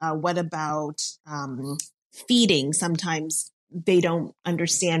that? What about feeding? Sometimes they don't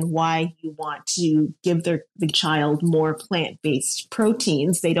understand why you want to give the child more plant-based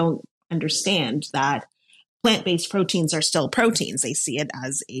proteins. They don't understand that plant-based proteins are still proteins. They see it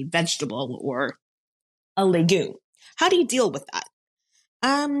as a vegetable or a legume. How do you deal with that?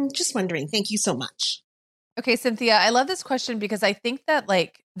 Just wondering. Thank you so much. Okay, Cynthia, I love this question because I think that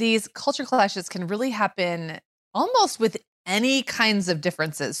like these culture clashes can really happen almost with any kinds of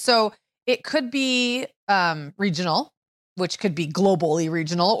differences. So it could be regional, which could be globally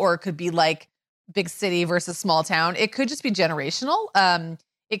regional, or it could be like big city versus small town. It could just be generational.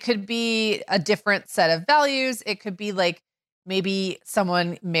 It could be a different set of values. It could be like maybe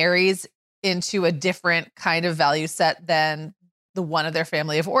someone marries into a different kind of value set than the one of their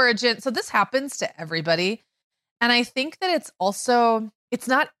family of origin. So this happens to everybody. And I think that it's also it's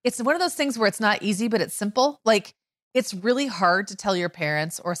one of those things where it's not easy, but it's simple. Like, it's really hard to tell your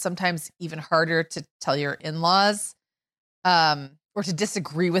parents, or sometimes even harder to tell your in-laws, or to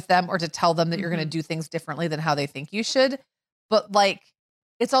disagree with them, or to tell them that you're going to do things differently than how they think you should. But like,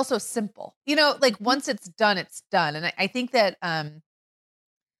 it's also simple, like once it's done, it's done. And I think that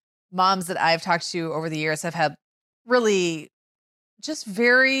moms that I've talked to over the years have had really just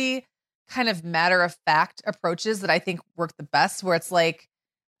very kind of matter of fact approaches that I think work the best, where it's like,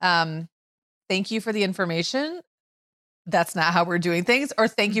 thank you for the information. That's not how we're doing things. Or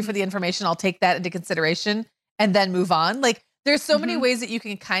thank you for the information. I'll take that into consideration and then move on. Like, there's so many ways that you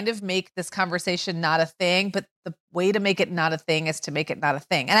can kind of make this conversation not a thing, but the way to make it not a thing is to make it not a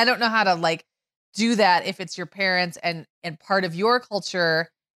thing. And I don't know how to like do that if it's your parents and part of your culture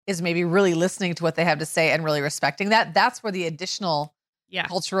is maybe really listening to what they have to say and really respecting that. That's where the additional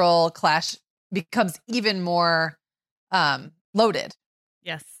cultural clash becomes even more loaded.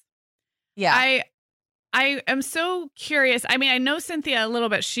 Yes. Yeah. I am so curious. I mean, I know Cynthia a little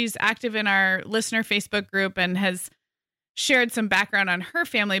bit. She's active in our listener Facebook group and has shared some background on her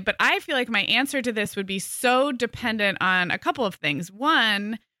family, but I feel like my answer to this would be so dependent on a couple of things.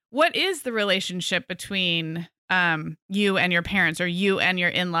 One, what is the relationship between you and your parents, or you and your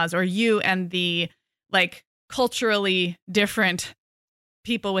in-laws, or you and the like culturally different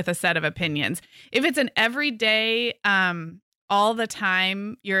people with a set of opinions? If it's an everyday, all the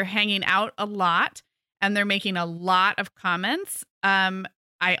time, you're hanging out a lot and they're making a lot of comments,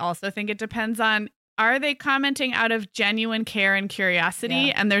 I also think it depends on, are they commenting out of genuine care and curiosity?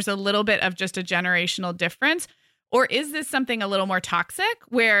 Yeah. And there's a little bit of just a generational difference. Or is this something a little more toxic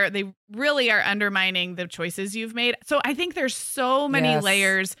where they really are undermining the choices you've made? So I think there's so many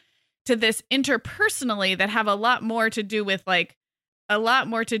layers to this interpersonally that have a lot more to do with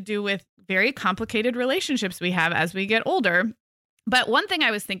very complicated relationships we have as we get older. But one thing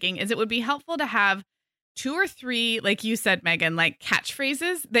I was thinking is it would be helpful to have 2 or 3, like you said, Megan, like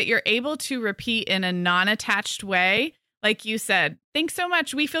catchphrases that you're able to repeat in a non-attached way. Like you said, thanks so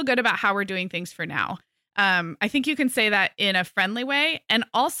much. We feel good about how we're doing things for now. I think you can say that in a friendly way, and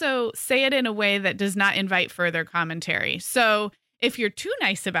also say it in a way that does not invite further commentary. So if you're too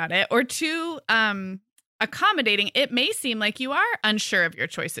nice about it or too accommodating, it may seem like you are unsure of your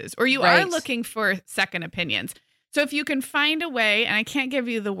choices, or you are looking for second opinions. So if you can find a way, and I can't give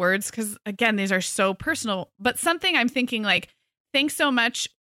you the words because, again, these are so personal, but something I'm thinking like, thanks so much.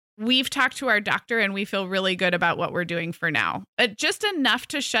 We've talked to our doctor and we feel really good about what we're doing for now. Just enough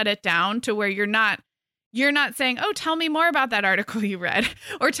to shut it down to where you're not saying, oh, tell me more about that article you read,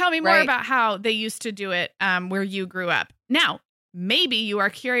 or tell me more about how they used to do it where you grew up. Now, maybe you are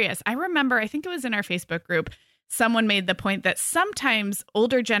curious. I remember, I think it was in our Facebook group, someone made the point that sometimes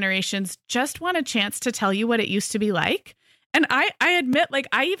older generations just want a chance to tell you what it used to be like. And I admit, like,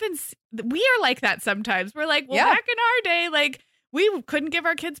 we are like that sometimes. We're like, well, back in our day, like, we couldn't give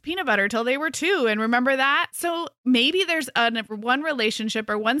our kids peanut butter till they were 2. And remember that? So maybe there's one relationship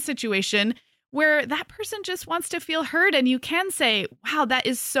or one situation where that person just wants to feel heard. And you can say, wow, that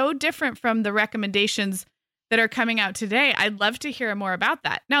is so different from the recommendations that are coming out today. I'd love to hear more about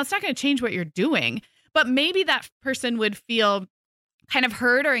that. Now, it's not going to change what you're doing, but maybe that person would feel kind of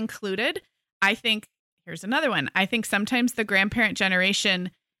heard or included. I think, here's another one. I think sometimes the grandparent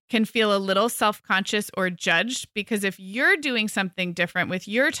generation can feel a little self-conscious or judged because if you're doing something different with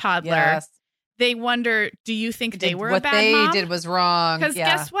your toddler, they wonder, do you think they were a bad mom? What they did was wrong. Because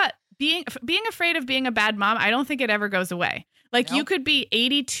guess what? Being afraid of being a bad mom, I don't think it ever goes away. Like you could be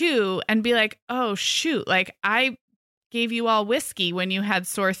 82 and be like, oh, shoot, like I gave you all whiskey when you had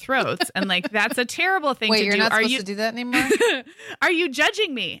sore throats. And like, that's a terrible thing to do. Wait, you're not supposed to do that anymore? Are you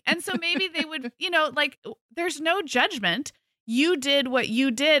judging me? And so maybe they would, like there's no judgment. You did what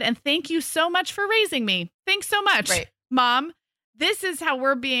you did. And thank you so much for raising me. Thanks so much, Mom. This is how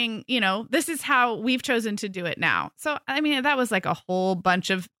we're being, this is how we've chosen to do it now. So, I mean, that was like a whole bunch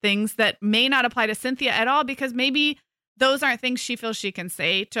of things that may not apply to Cynthia at all, because maybe those aren't things she feels she can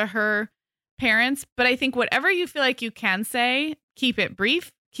say to her parents. But I think whatever you feel like you can say, keep it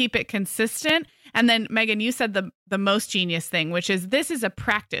brief, keep it consistent. And then, Megan, you said the most genius thing, which is this is a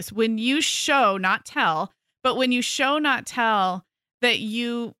practice. When you show, not tell, but when you show, not tell that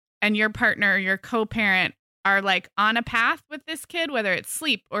you and your partner, your co-parent, are like on a path with this kid, whether it's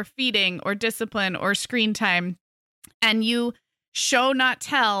sleep or feeding or discipline or screen time, and you show, not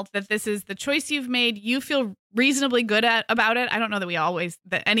tell that this is the choice you've made, you feel reasonably good about it. I don't know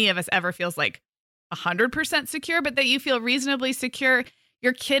that any of us ever feels like 100% secure, but that you feel reasonably secure.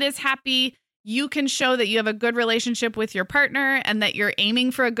 Your kid is happy. You can show that you have a good relationship with your partner and that you're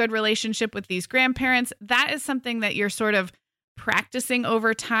aiming for a good relationship with these grandparents. That is something that you're sort of practicing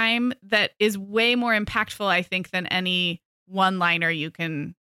over time that is way more impactful, I think, than any one-liner you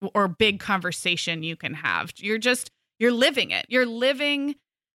can or big conversation you can have. You're living it. You're living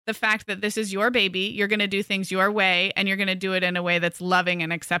the fact that this is your baby. You're going to do things your way, and you're going to do it in a way that's loving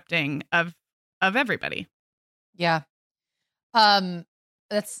and accepting of everybody. Yeah.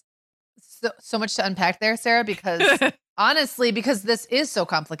 That's so much to unpack there, Sarah, because honestly, because this is so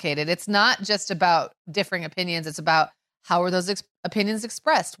complicated. It's not just about differing opinions. It's about how are those opinions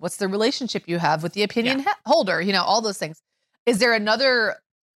expressed? What's the relationship you have with the opinion holder? All those things. Is there another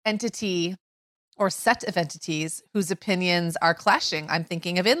entity or set of entities whose opinions are clashing? I'm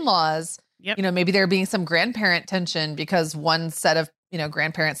thinking of in-laws. Yep. Maybe there being some grandparent tension because one set of,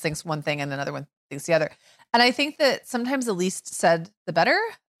 grandparents thinks one thing and another one thinks the other. And I think that sometimes the least said, the better.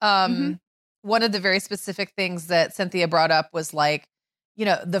 One of the very specific things that Cynthia brought up was like,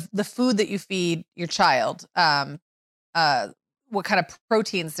 the food that you feed your child, what kind of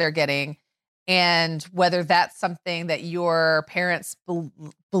proteins they're getting, and whether that's something that your parents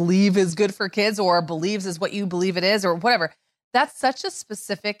believe is good for kids or believes is what you believe it is or whatever. That's such a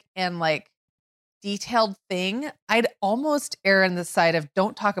specific and like detailed thing. I'd almost err on the side of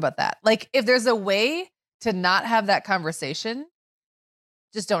don't talk about that. Like if there's a way to not have that conversation,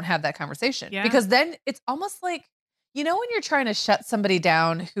 just don't have that conversation. Yeah. Because then it's almost like, when you're trying to shut somebody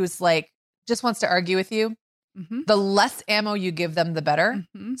down who's like, just wants to argue with you, the less ammo you give them, the better.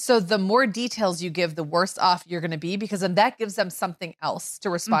 So the more details you give, the worse off you're going to be, because then that gives them something else to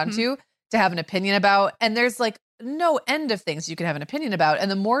respond to have an opinion about. And there's like no end of things you can have an opinion about.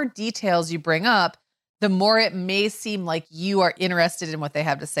 And the more details you bring up, the more it may seem like you are interested in what they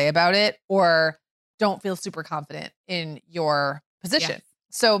have to say about it or don't feel super confident in your position. Yes.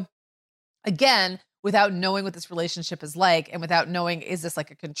 So again, without knowing what this relationship is like and without knowing, is this like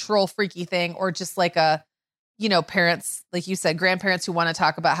a control freaky thing or just like a, parents, like you said, grandparents who want to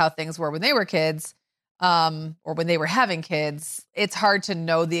talk about how things were when they were kids, or when they were having kids, it's hard to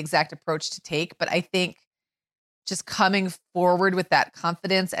know the exact approach to take. But I think just coming forward with that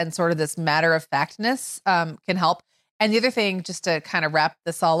confidence and sort of this matter of factness can help. And the other thing, just to kind of wrap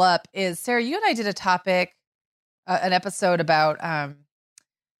this all up, is Sarah, you and I did a topic, an episode about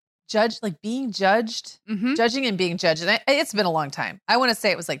being judged, judging and being judged. And it's been a long time. I want to say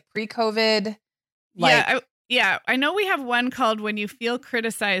it was like pre-COVID. I know we have one called "When You Feel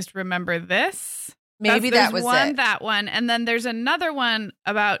Criticized, Remember This." Maybe that was one, it. That one. And then there's another one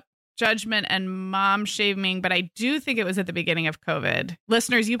about judgment and mom shaming, but I do think it was at the beginning of COVID.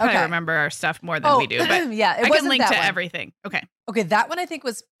 Listeners, you probably remember our stuff more than we do, but yeah, I can link to everything. Okay, that one I think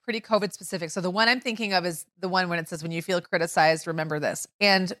was pretty COVID specific. So the one I'm thinking of is the one when it says, "When you feel criticized, remember this."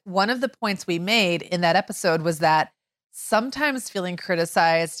 And one of the points we made in that episode was that sometimes feeling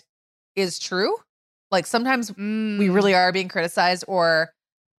criticized is true. Like sometimes we really are being criticized, or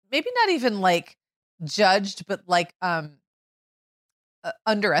maybe not even like judged, but like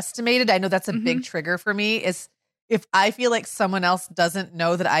underestimated. I know that's a big trigger for me, is if I feel like someone else doesn't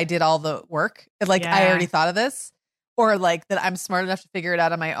know that I did all the work, like I already thought of this, or like that I'm smart enough to figure it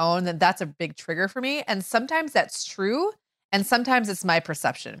out on my own, then that's a big trigger for me. And sometimes that's true. And sometimes it's my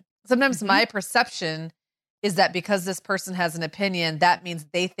perception. Sometimes my perception is that because this person has an opinion, that means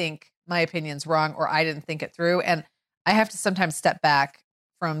they think my opinion's wrong or I didn't think it through. And I have to sometimes step back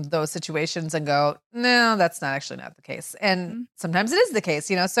from those situations and go, no, that's not the case. And sometimes it is the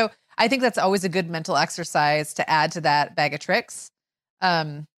case, so I think that's always a good mental exercise to add to that bag of tricks.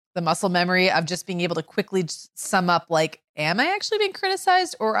 The muscle memory of just being able to quickly sum up, like, am I actually being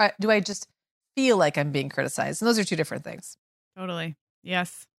criticized or do I just feel like I'm being criticized? And those are two different things. Totally.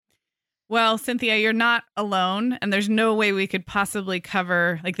 Yes. Well, Cynthia, you're not alone, and there's no way we could possibly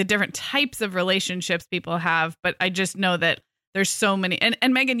cover like the different types of relationships people have. But I just know that there's so many.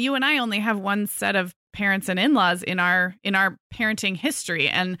 And Megan, you and I only have one set of parents and in-laws in our parenting history,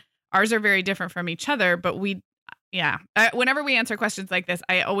 and ours are very different from each other. But whenever we answer questions like this,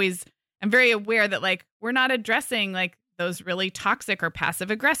 I always am very aware that like we're not addressing like those really toxic or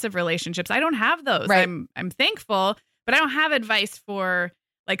passive aggressive relationships. I don't have those. Right. I'm thankful, but I don't have advice for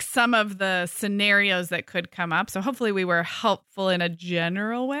like some of the scenarios that could come up. So hopefully we were helpful in a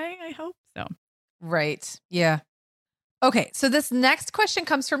general way. I hope so. Right. Yeah. Okay. So this next question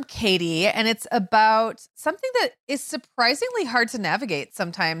comes from Katie, and it's about something that is surprisingly hard to navigate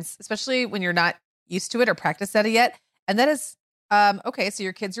sometimes, especially when you're not used to it or practiced at it yet. And that is, okay, so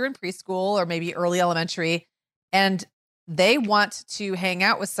your kids are in preschool or maybe early elementary, and they want to hang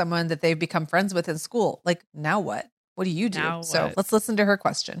out with someone that they've become friends with in school. Like, now what? What do you do? So let's listen to her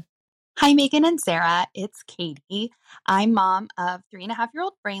question. Hi, Megan and Sarah. It's Katie. I'm mom of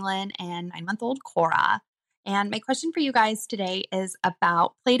 3.5-year-old Braylon and 9-month-old Cora. And my question for you guys today is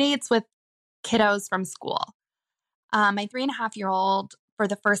about playdates with kiddos from school. My 3.5-year-old, for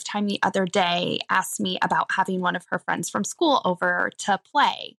the first time the other day, asked me about having one of her friends from school over to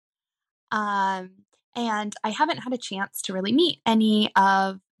play. And I haven't had a chance to really meet any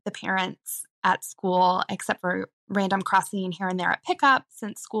of the parents at school, except for random crossing here and there at pickup,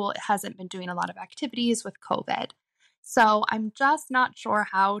 since school hasn't been doing a lot of activities with COVID. So I'm just not sure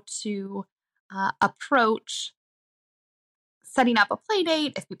how to approach setting up a play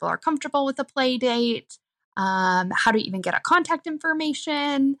date, if people are comfortable with a play date, how to even get a contact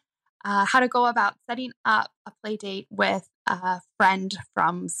information, how to go about setting up a play date with a friend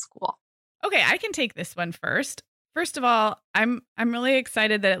from school. Okay, I can take this one first. First of all, I'm really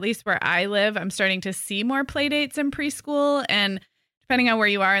excited that at least where I live, I'm starting to see more play dates in preschool. And depending on where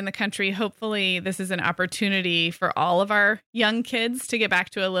you are in the country, hopefully this is an opportunity for all of our young kids to get back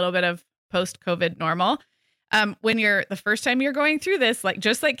to a little bit of post-COVID normal. When you're the first time you're going through this, like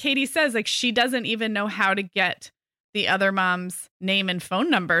just like Katie says, like she doesn't even know how to get the other mom's name and phone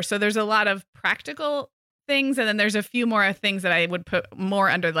number. So there's a lot of practical things. And then there's a few more things that I would put more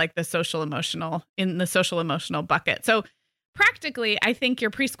under like the social emotional bucket. So practically, I think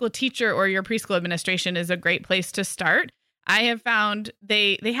your preschool teacher or your preschool administration is a great place to start. I have found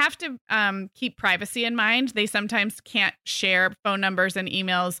they have to keep privacy in mind. They sometimes can't share phone numbers and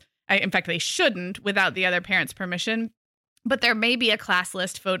emails. In fact, they shouldn't without the other parent's permission. But there may be a class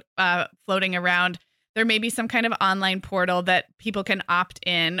list floating around. There may be some kind of online portal that people can opt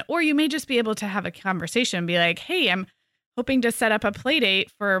in, or you may just be able to have a conversation, be like, hey, I'm hoping to set up a play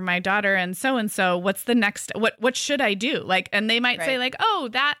date for my daughter and so. What's the next, what should I do? Like, and they might say like, oh,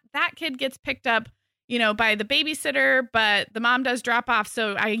 that kid gets picked up, by the babysitter, but the mom does drop off.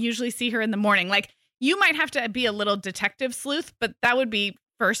 So I usually see her in the morning. Like you might have to be a little detective sleuth, but that would be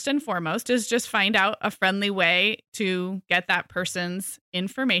first and foremost is just find out a friendly way to get that person's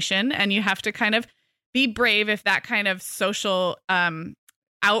information. And you have to kind of be brave if that kind of social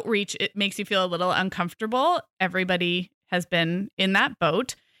outreach, it makes you feel a little uncomfortable. Everybody has been in that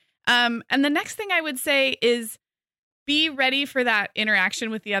boat. And the next thing I would say is be ready for that interaction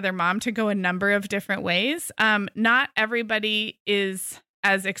with the other mom to go a number of different ways. Not everybody is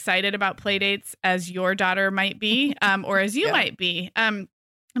as excited about play dates as your daughter might be, or as you might be.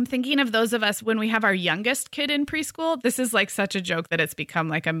 I'm thinking of those of us when we have our youngest kid in preschool. This is like such a joke that it's become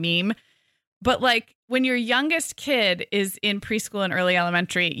like a meme. But like when your youngest kid is in preschool and early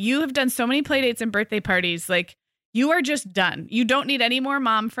elementary, you have done so many play dates and birthday parties. Like you are just done. You don't need any more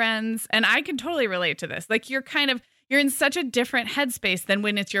mom friends. And I can totally relate to this. Like you're in such a different headspace than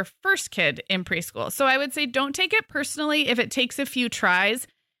when it's your first kid in preschool. So I would say don't take it personally if it takes a few tries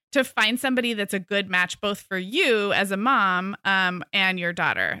to find somebody that's a good match, both for you as a mom and your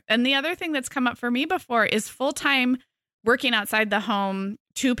daughter. And the other thing that's come up for me before is full-time working outside the home.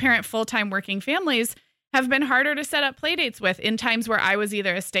 2-parent full-time working families have been harder to set up play dates with in times where I was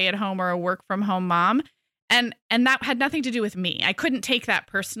either a stay-at-home or a work-from-home mom. And that had nothing to do with me. I couldn't take that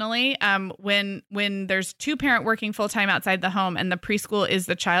personally. When there's 2-parent working full-time outside the home and the preschool is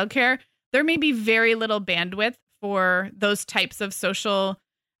the childcare, there may be very little bandwidth for those types of social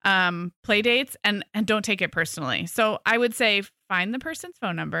play dates, and don't take it personally. So I would say find the person's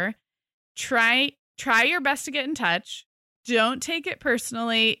phone number, try your best to get in touch. Don't take it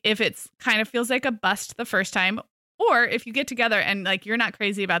personally if it's kind of feels like a bust the first time, or if you get together and like you're not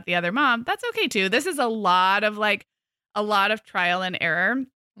crazy about the other mom, that's okay too. This is a lot of trial and error.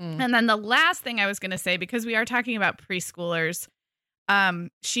 And then the last thing I was going to say, because we are talking about preschoolers,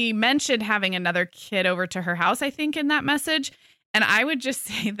 she mentioned having another kid over to her house, I think, in that message. And I would just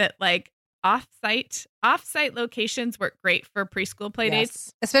say that like off-site locations work great for preschool play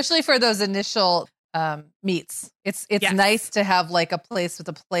dates, especially for those initial meets. It's nice to have like a place with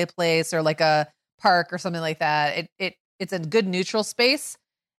a play place or like a park or something like that. It's a good neutral space.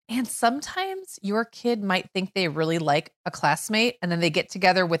 And sometimes your kid might think they really like a classmate and then they get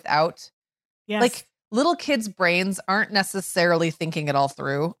together without like little kids' brains aren't necessarily thinking it all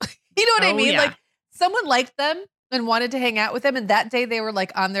through. You know what I mean? Yeah. Like someone liked them and wanted to hang out with them. And that day they were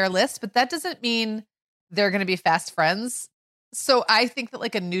like on their list, but that doesn't mean they're going to be fast friends. So I think that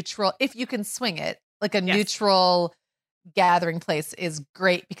like a neutral, if you can swing it, like a neutral gathering place is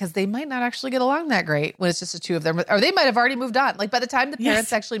great because they might not actually get along that great when it's just the two of them, or they might have already moved on. Like by the time the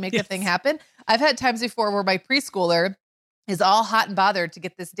parents actually make the thing happen, I've had times before where my preschooler is all hot and bothered to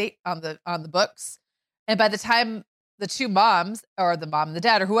get this date on the books. And by the time the two moms or the mom and the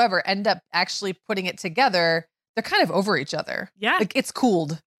dad or whoever end up actually putting it together, they're kind of over each other. Yeah. Like it's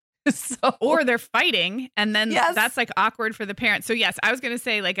cooled. Or they're fighting and then that's like awkward for the parents. So yes, I was going to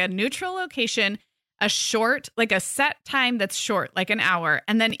say like a neutral location. a short, like a set time that's short, like an hour.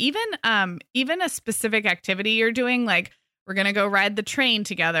 And then even a specific activity you're doing, like we're going to go ride the train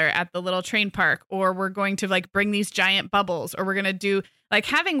together at the little train park, or we're going to like bring these giant bubbles, or we're going to do like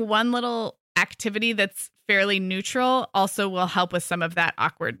having one little activity that's fairly neutral also will help with some of that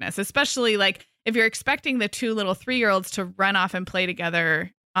awkwardness, especially like if you're expecting the two little 3-year-olds to run off and play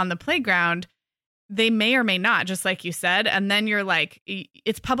together on the playground, they may or may not, just like you said. And then you're like,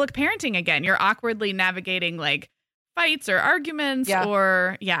 it's public parenting again. You're awkwardly navigating like fights or arguments So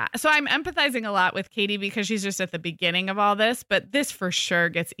I'm empathizing a lot with Katie because she's just at the beginning of all this, but this for sure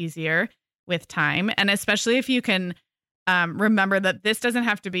gets easier with time. And especially if you can remember that this doesn't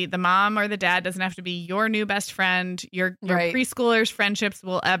have to be the mom or the dad doesn't have to be your new best friend. Your preschoolers' friendships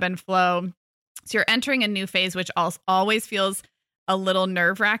will ebb and flow. So you're entering a new phase, which always feels a little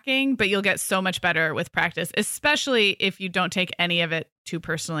nerve-wracking, but you'll get so much better with practice, especially if you don't take any of it too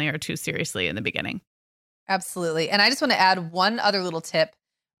personally or too seriously in the beginning. Absolutely. And I just want to add one other little tip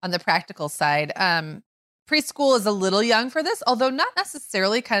on the practical side. Preschool is a little young for this, although not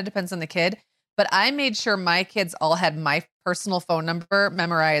necessarily, kind of depends on the kid. But I made sure my kids all had my personal phone number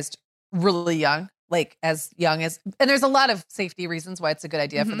memorized really young, like as young as, and there's a lot of safety reasons why it's a good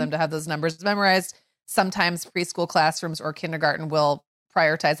idea for them to have those numbers memorized. Sometimes preschool classrooms or kindergarten will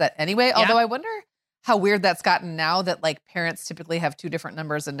prioritize that anyway. Although I wonder how weird that's gotten now that like parents typically have 2 different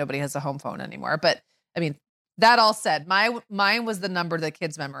numbers and nobody has a home phone anymore. But I mean, that all said, mine was the number that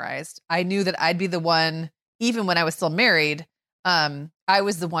kids memorized. I knew that I'd be the one, even when I was still married, I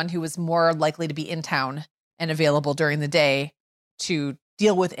was the one who was more likely to be in town and available during the day to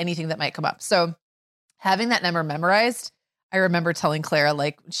deal with anything that might come up. So having that number memorized, I remember telling Clara,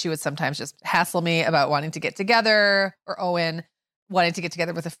 like she would sometimes just hassle me about wanting to get together, or Owen wanting to get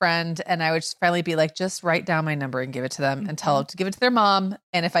together with a friend. And I would just finally be like, just write down my number and give it to them and tell them to give it to their mom.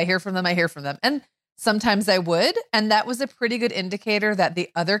 And if I hear from them, I hear from them. And sometimes I would. And that was a pretty good indicator that the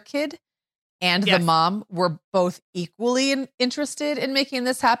other kid and the mom were both equally interested in making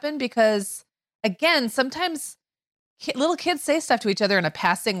this happen. Because again, sometimes little kids say stuff to each other in a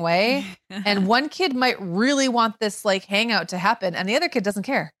passing way. And one kid might really want this like hangout to happen and the other kid doesn't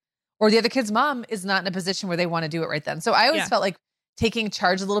care. Or the other kid's mom is not in a position where they want to do it right then. So I always felt like taking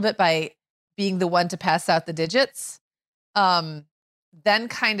charge a little bit by being the one to pass out the digits. Then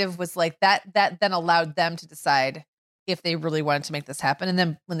kind of was like that then allowed them to decide if they really wanted to make this happen. And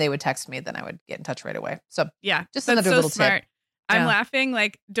then when they would text me, then I would get in touch right away. So just another little tip. I'm laughing.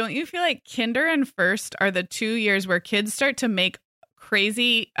 Like, don't you feel like kinder and first are the 2 years where kids start to make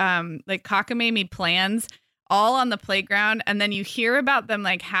crazy, like cockamamie plans all on the playground. And then you hear about them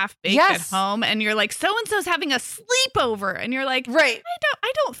like half baked at home and you're like, so-and-so's having a sleepover. And you're like, right.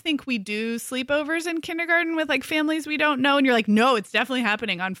 I don't think we do sleepovers in kindergarten with like families we don't know. And you're like, no, it's definitely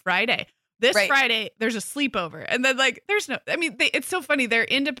happening on Friday. This Friday, there's a sleepover. And then like, there's no, I mean, it's so funny. They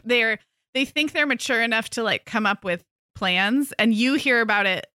think they're mature enough to like come up with plans, and you hear about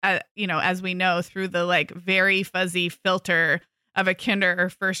it, as we know, through the like very fuzzy filter of a kinder or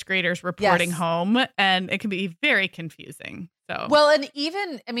first graders reporting home, and it can be very confusing. So well, and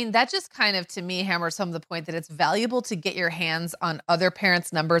even, I mean, that just kind of to me hammers home the point that it's valuable to get your hands on other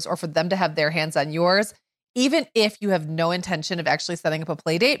parents' numbers or for them to have their hands on yours, even if you have no intention of actually setting up a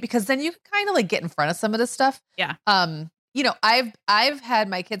play date, because then you can kind of like get in front of some of this stuff. Yeah. I've had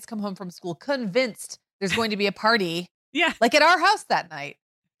my kids come home from school convinced there's going to be a party. Yeah. Like at our house that night,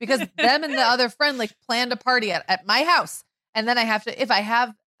 because them and the other friend like planned a party at my house. And then I have to, if I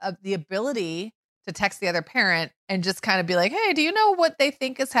have the ability to text the other parent and just kind of be like, hey, do you know what they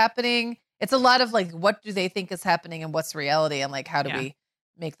think is happening? It's a lot of like, what do they think is happening and what's reality? And like, how do we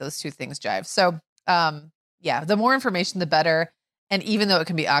make those two things jive? So, the more information, the better. And even though it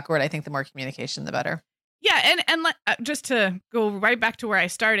can be awkward, I think the more communication, the better. Yeah. And just to go right back to where I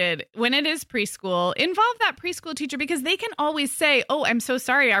started, when it is preschool, involve that preschool teacher, because they can always say, oh, I'm so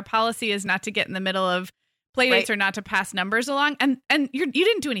sorry. Our policy is not to get in the middle of play dates or not to pass numbers along. And you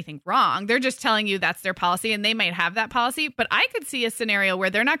didn't do anything wrong. They're just telling you that's their policy and they might have that policy. But I could see a scenario where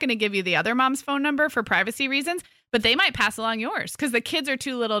they're not going to give you the other mom's phone number for privacy reasons, but they might pass along yours because the kids are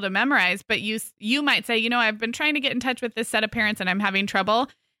too little to memorize. But you might say, I've been trying to get in touch with this set of parents and I'm having trouble.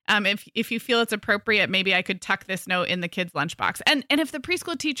 If you feel it's appropriate, maybe I could tuck this note in the kid's lunchbox. And if the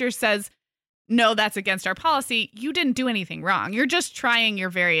preschool teacher says, no, that's against our policy, you didn't do anything wrong. You're just trying your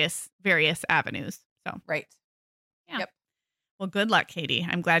various avenues. So right. Yeah. Yep. Well, good luck, Katie.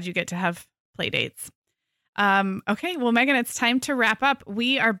 I'm glad you get to have play dates. Okay. Well, Megan, it's time to wrap up.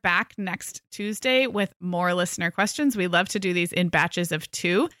 We are back next Tuesday with more listener questions. We love to do these in batches of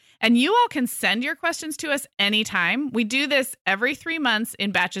 2. And you all can send your questions to us anytime. We do this every 3 months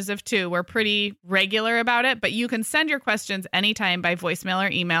in batches of 2. We're pretty regular about it, but you can send your questions anytime by voicemail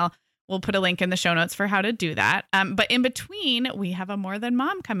or email. We'll put a link in the show notes for how to do that. But in between, we have a More Than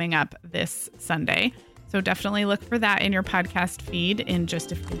Mom coming up this Sunday. So definitely look for that in your podcast feed in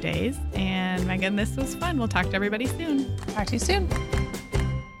just a few days. And Megan, this was fun. We'll talk to everybody soon. Talk to you soon.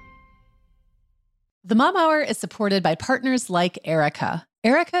 The Mom Hour is supported by partners like Erica.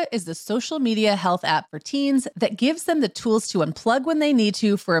 Erica is the social media health app for teens that gives them the tools to unplug when they need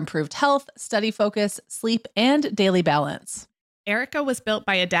to for improved health, study focus, sleep, and daily balance. Erica was built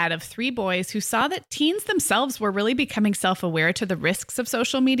by a dad of 3 boys who saw that teens themselves were really becoming self-aware to the risks of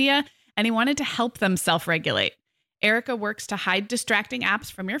social media, and he wanted to help them self-regulate. Erica works to hide distracting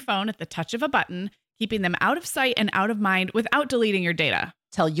apps from your phone at the touch of a button, keeping them out of sight and out of mind without deleting your data.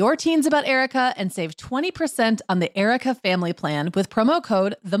 Tell your teens about Erica and save 20% on the Erica family plan with promo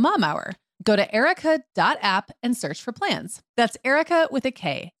code TheMomHour. Go to erica.app and search for plans. That's Erica with a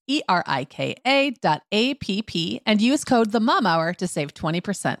K, ERIKA.app, and use code TheMomHour to save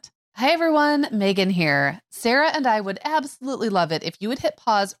 20%. Hi everyone, Megan here. Sarah and I would absolutely love it if you would hit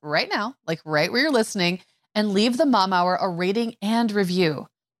pause right now, like right where you're listening, and leave the Mom Hour a rating and review.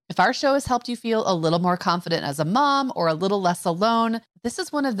 If our show has helped you feel a little more confident as a mom or a little less alone, this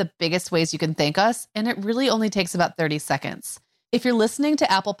is one of the biggest ways you can thank us, and it really only takes about 30 seconds. If you're listening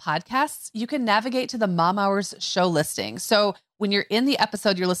to Apple Podcasts, you can navigate to the Mom Hour's show listing. So when you're in the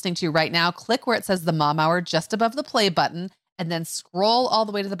episode you're listening to right now, click where it says the Mom Hour just above the play button, and then scroll all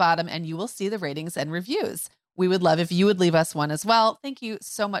the way to the bottom and you will see the ratings and reviews. We would love if you would leave us one as well. Thank you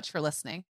so much for listening.